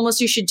kind of like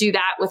almost you should do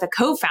that with a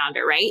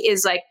co-founder, right?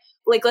 Is like,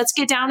 like, let's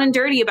get down and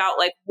dirty about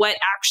like what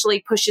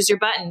actually pushes your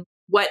button,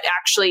 what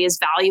actually is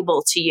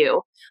valuable to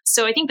you.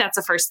 So I think that's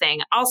the first thing.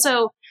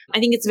 Also, I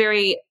think it's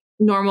very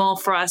normal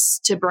for us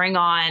to bring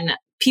on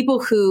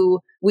people who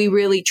we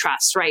really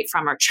trust, right?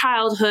 From our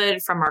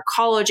childhood, from our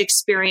college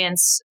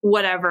experience,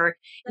 whatever.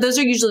 Those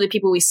are usually the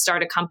people we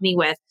start a company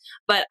with.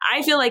 But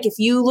I feel like if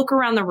you look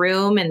around the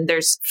room and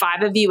there's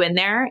 5 of you in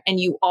there and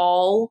you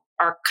all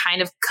are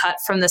kind of cut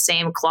from the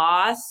same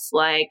cloth,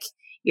 like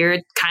you're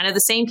kind of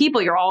the same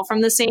people, you're all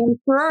from the same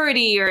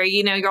sorority, or,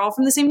 you're all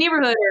from the same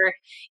neighborhood,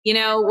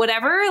 or,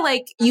 whatever,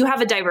 like you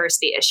have a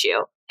diversity issue.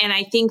 And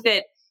I think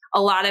that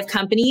a lot of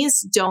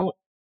companies don't,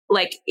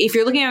 like, if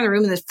you're looking around the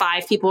room and the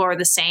 5 people are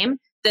the same,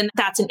 then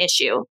that's an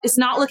issue. It's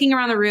not looking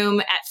around the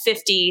room at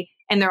 50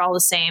 and they're all the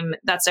same.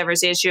 That's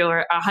diversity issue,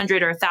 or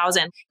 100 or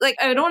 1,000. Like,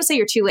 I don't want to say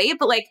you're too late,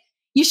 but like,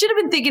 you should have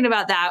been thinking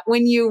about that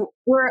when you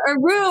were a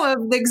room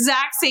of the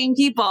exact same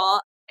people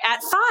at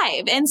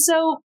 5. And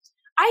so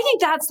I think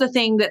that's the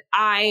thing that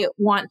I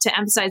want to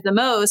emphasize the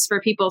most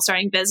for people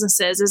starting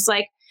businesses is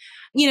like,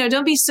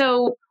 don't be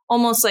so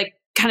almost like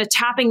kind of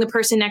tapping the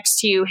person next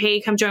to you.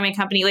 Hey, come join my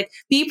company. Like,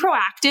 be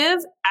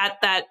proactive at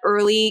that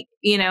early,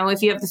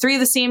 if you have the 3 of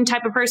the same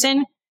type of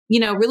person,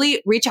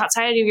 really reach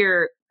outside of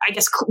your, I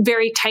guess,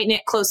 very tight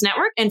knit, close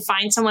network and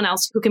find someone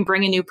else who can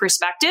bring a new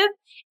perspective.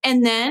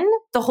 And then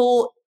the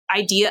whole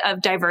idea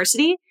of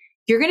diversity,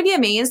 you're going to be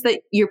amazed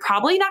that you're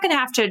probably not going to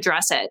have to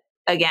address it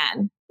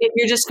again if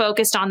you're just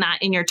focused on that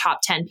in your top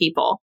 10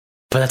 people.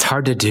 But that's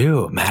hard to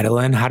do,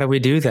 Madeline. How do we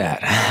do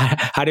that?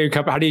 How do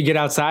you get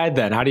outside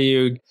then? How do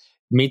you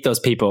meet those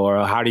people,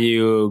 or how do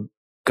you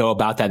go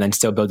about that and then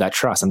still build that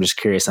trust? I'm just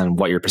curious on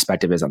what your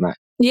perspective is on that.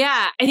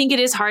 Yeah, I think it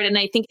is hard. And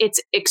I think it's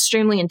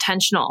extremely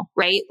intentional,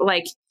 right?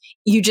 Like,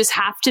 you just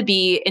have to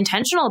be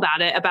intentional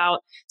about it, about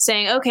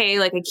saying, okay,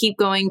 like I keep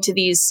going to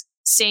these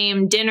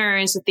same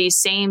dinners with these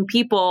same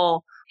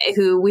people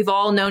who we've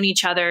all known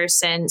each other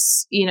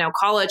since,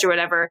 college or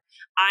whatever.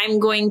 I'm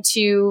going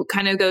to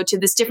kind of go to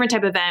this different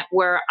type of event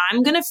where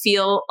I'm going to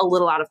feel a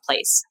little out of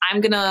place.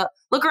 I'm going to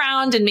look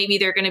around and maybe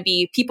there are going to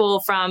be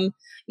people from,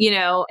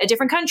 a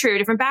different country or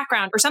different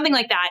background or something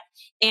like that.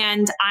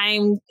 And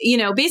I'm,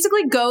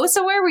 basically go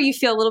somewhere where you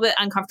feel a little bit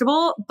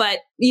uncomfortable, but,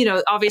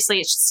 obviously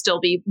it should still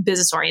be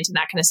business oriented,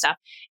 that kind of stuff.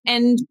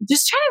 And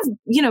just try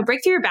to,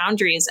 break through your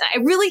boundaries. I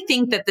really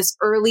think that this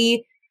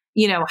early,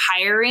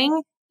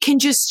 hiring can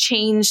just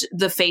change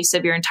the face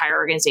of your entire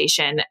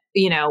organization,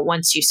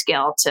 once you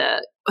scale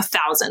to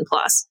 1,000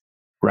 plus.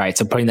 Right.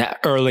 So putting that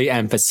early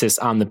emphasis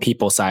on the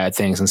people side of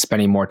things and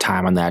spending more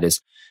time on that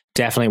is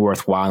definitely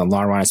worthwhile in the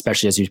long run,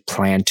 especially as you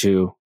plan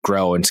to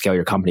grow and scale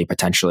your company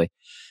potentially.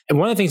 And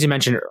one of the things you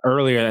mentioned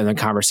earlier in the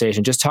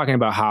conversation, just talking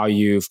about how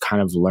you've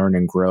kind of learned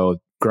and grown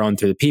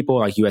through the people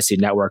like USC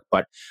Network,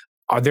 but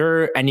are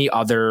there any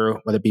other,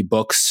 whether it be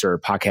books or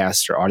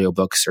podcasts or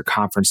audiobooks or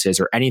conferences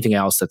or anything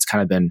else that's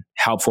kind of been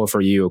helpful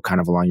for you kind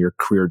of along your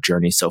career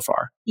journey so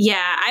far?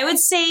 Yeah, I would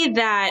say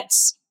that,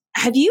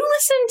 have you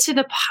listened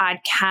to the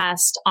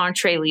podcast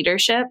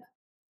EntreLeadership?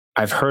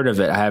 I've heard of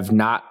it. I have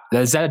not.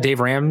 Is that a Dave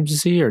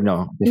Ramsey or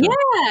no?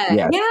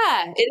 Yeah,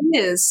 it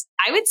is.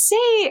 I would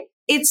say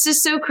it's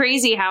just so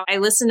crazy how I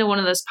listen to one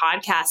of those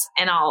podcasts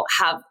and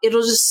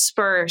it'll just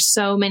spur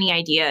so many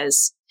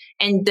ideas.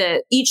 And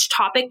each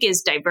topic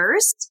is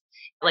diverse.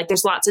 Like,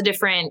 there's lots of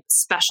different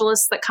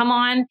specialists that come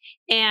on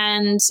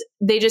and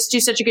they just do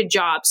such a good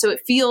job. So it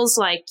feels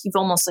like you've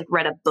almost like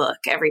read a book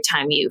every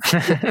time you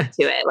listen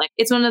to it. Like,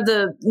 it's one of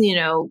the,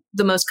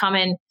 the most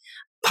common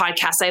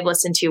podcasts I've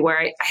listened to where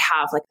I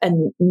have like a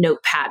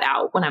notepad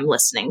out when I'm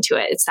listening to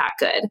it. It's that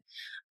good.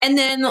 And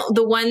then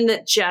the one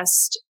that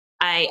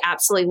I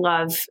absolutely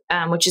love,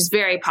 which is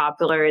very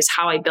popular, is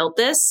How I Built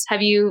This.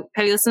 Have you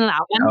listened to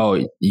that one?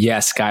 Oh,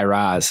 yes, Guy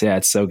Raz. Yeah,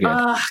 it's so good.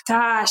 Oh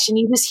gosh, and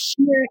you just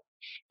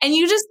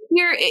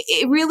hear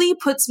it really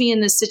puts me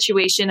in this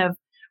situation of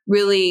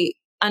really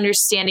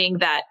understanding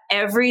that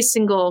every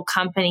single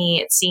company,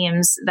 it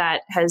seems,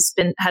 that has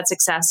had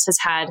success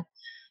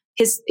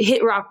has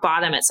hit rock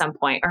bottom at some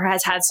point, or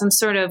has had some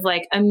sort of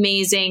like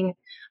amazing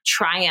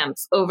triumph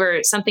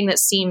over something that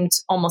seemed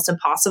almost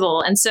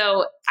impossible. And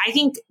so I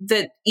think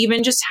that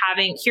even just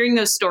hearing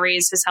those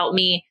stories has helped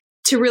me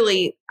to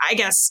really, I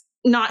guess,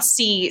 not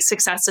see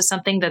success as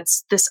something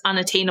that's this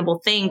unattainable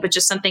thing, but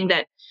just something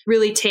that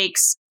really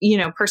takes,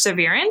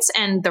 perseverance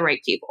and the right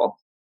people.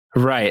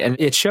 Right. And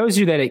it shows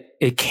you that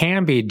it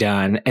can be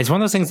done. It's one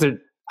of those things that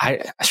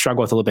I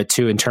struggle with a little bit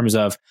too, in terms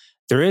of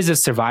there is a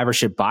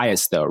survivorship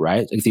bias though,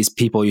 right? Like, these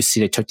people you see,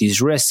 they took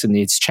these risks and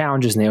these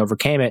challenges and they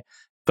overcame it,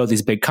 built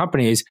these big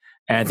companies.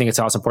 And I think it's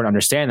also important to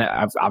understand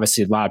that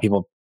obviously a lot of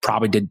people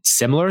probably did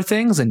similar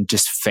things and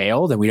just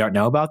failed and we don't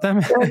know about them.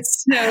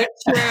 That's so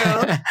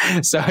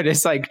true. So it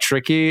is like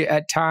tricky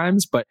at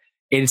times, but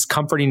it's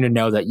comforting to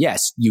know that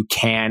yes, you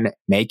can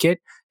make it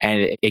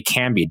and it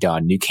can be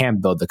done. You can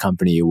build the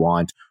company you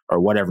want or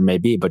whatever it may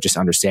be, but just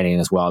understanding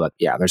as well that,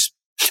 yeah, there's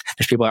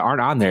people that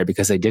aren't on there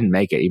because they didn't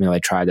make it, even though they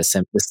tried the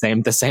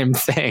same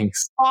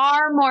things.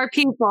 Far more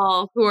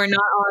people who are not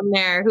on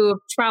there who have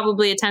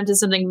probably attempted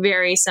something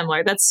very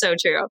similar. That's so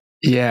true.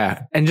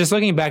 Yeah. And just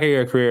looking back at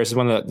your career, this is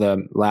one of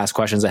the last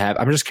questions I have.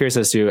 I'm just curious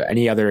as to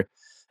any other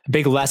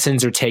big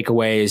lessons or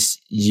takeaways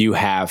you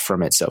have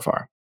from it so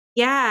far.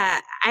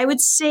 Yeah, I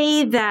would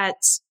say that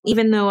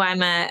even though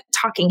I'm a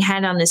talking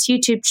head on this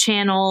YouTube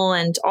channel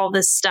and all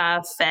this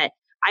stuff, that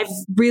I've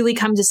really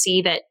come to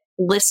see that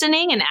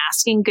listening and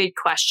asking good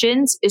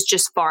questions is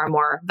just far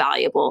more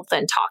valuable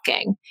than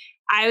talking.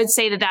 I would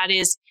say that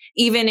is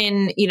even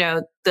in,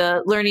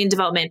 the learning and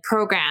development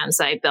programs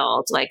I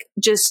build, like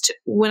just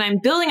when I'm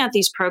building out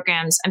these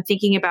programs, I'm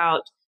thinking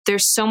about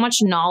there's so much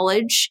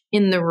knowledge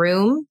in the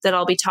room that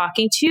I'll be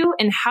talking to.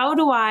 And how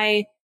do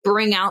I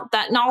bring out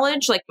that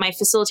knowledge? Like my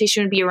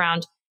facilitation would be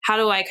around how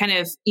do I kind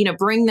of,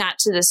 bring that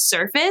to the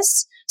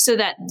surface so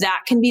that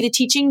can be the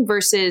teaching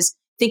versus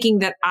thinking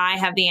that I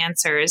have the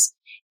answers.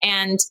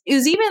 And it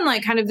was even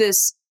like kind of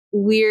this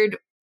weird,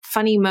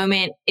 funny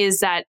moment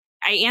is that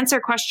I answer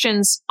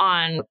questions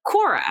on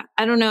Quora.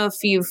 I don't know if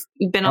you've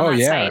been on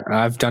that site. Oh,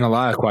 yeah. I've done a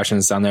lot of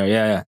questions on there.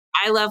 Yeah.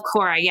 I love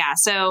Quora. Yeah.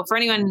 So for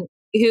anyone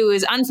who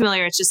is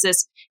unfamiliar, it's just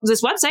this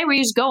website where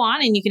you just go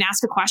on and you can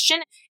ask a question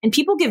and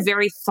people give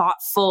very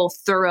thoughtful,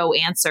 thorough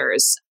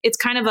answers. It's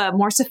kind of a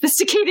more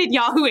sophisticated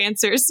Yahoo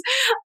Answers.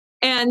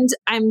 And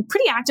I'm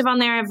pretty active on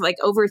there. I have like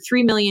over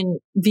 3 million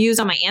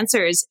views on my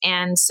answers.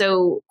 And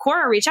so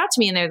Quora reached out to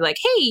me and they're like,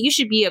 hey, you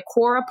should be a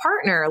Quora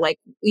partner. Like,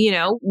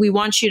 we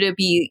want you to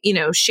be,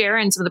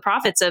 sharing some of the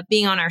profits of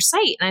being on our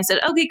site. And I said,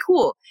 okay,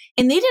 cool.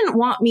 And they didn't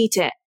want me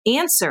to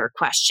answer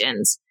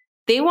questions.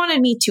 They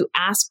wanted me to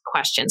ask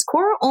questions.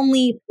 Quora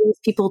only wants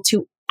people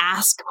to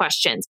ask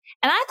questions.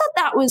 And I thought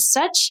that was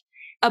such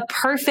a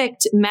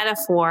perfect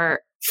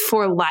metaphor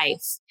for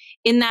life.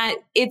 In that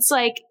it's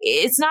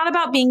not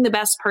about being the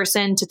best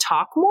person to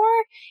talk more.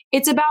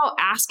 It's about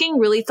asking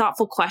really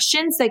thoughtful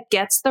questions that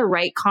gets the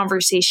right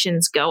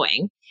conversations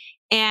going.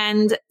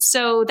 And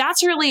so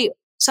that's really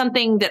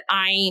something that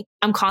I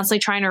am constantly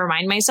trying to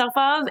remind myself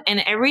of.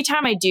 And every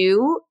time I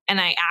do, and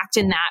I act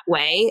in that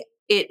way,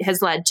 it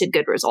has led to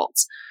good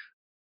results.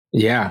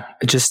 Yeah.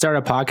 Just start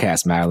a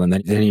podcast, Madeline.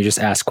 Then you just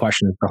ask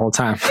questions the whole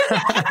time.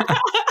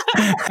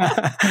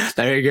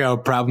 There you go.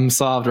 Problem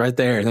solved right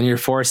there. Then you're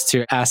forced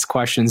to ask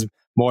questions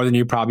more than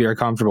you probably are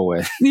comfortable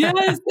with.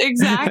 Yes,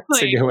 exactly.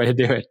 It's a good way to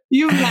do it.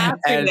 You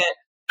mastered it.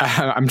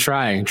 I'm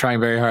trying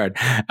very hard.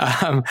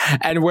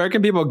 And where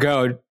can people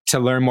go to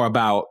learn more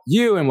about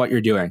you and what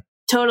you're doing?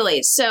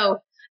 Totally. So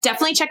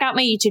definitely check out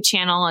my YouTube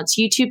channel. It's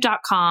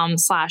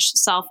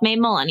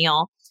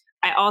youtube.com/selfmademillennial.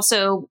 I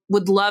also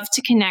would love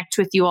to connect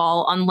with you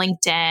all on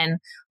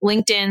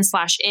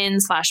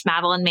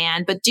LinkedIn/in/Madeline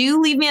Mann, but do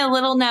leave me a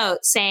little note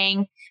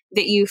saying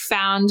that you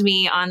found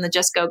me on the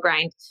Just Go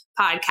Grind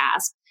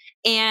podcast.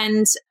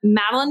 And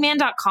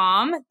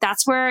MadelineMann.com,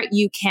 that's where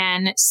you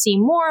can see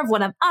more of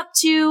what I'm up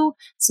to,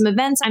 some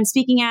events I'm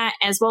speaking at,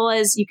 as well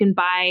as you can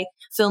buy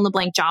fill in the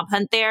blank job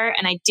hunt there.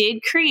 And I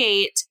did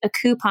create a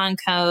coupon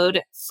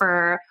code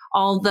for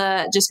all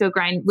the Just Go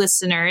Grind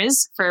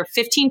listeners for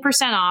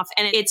 15% off.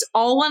 And it's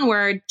all one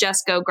word,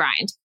 Just Go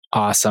Grind.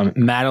 Awesome.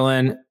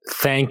 Madeline,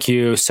 thank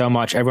you so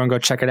much. Everyone go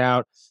check it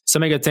out. So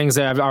many good things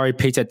that I've already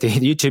peeked at the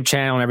YouTube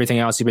channel and everything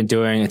else you've been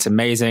doing. It's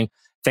amazing.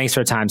 Thanks for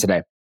your time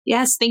today.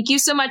 Yes. Thank you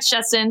so much,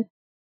 Justin.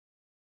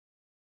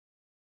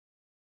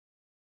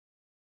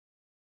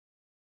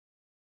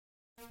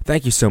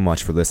 Thank you so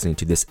much for listening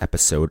to this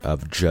episode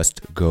of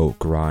Just Go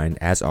Grind.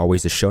 As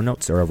always, the show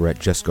notes are over at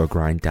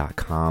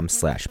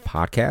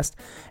justgogrind.com/podcast.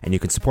 And you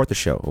can support the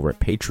show over at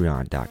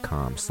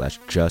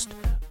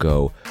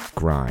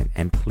patreon.com/justgogrind.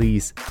 And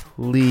please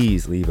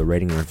leave a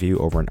rating and review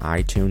over on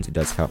iTunes. It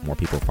does help more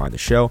people find the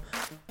show.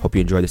 Hope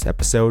you enjoyed this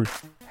episode.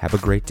 Have a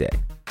great day.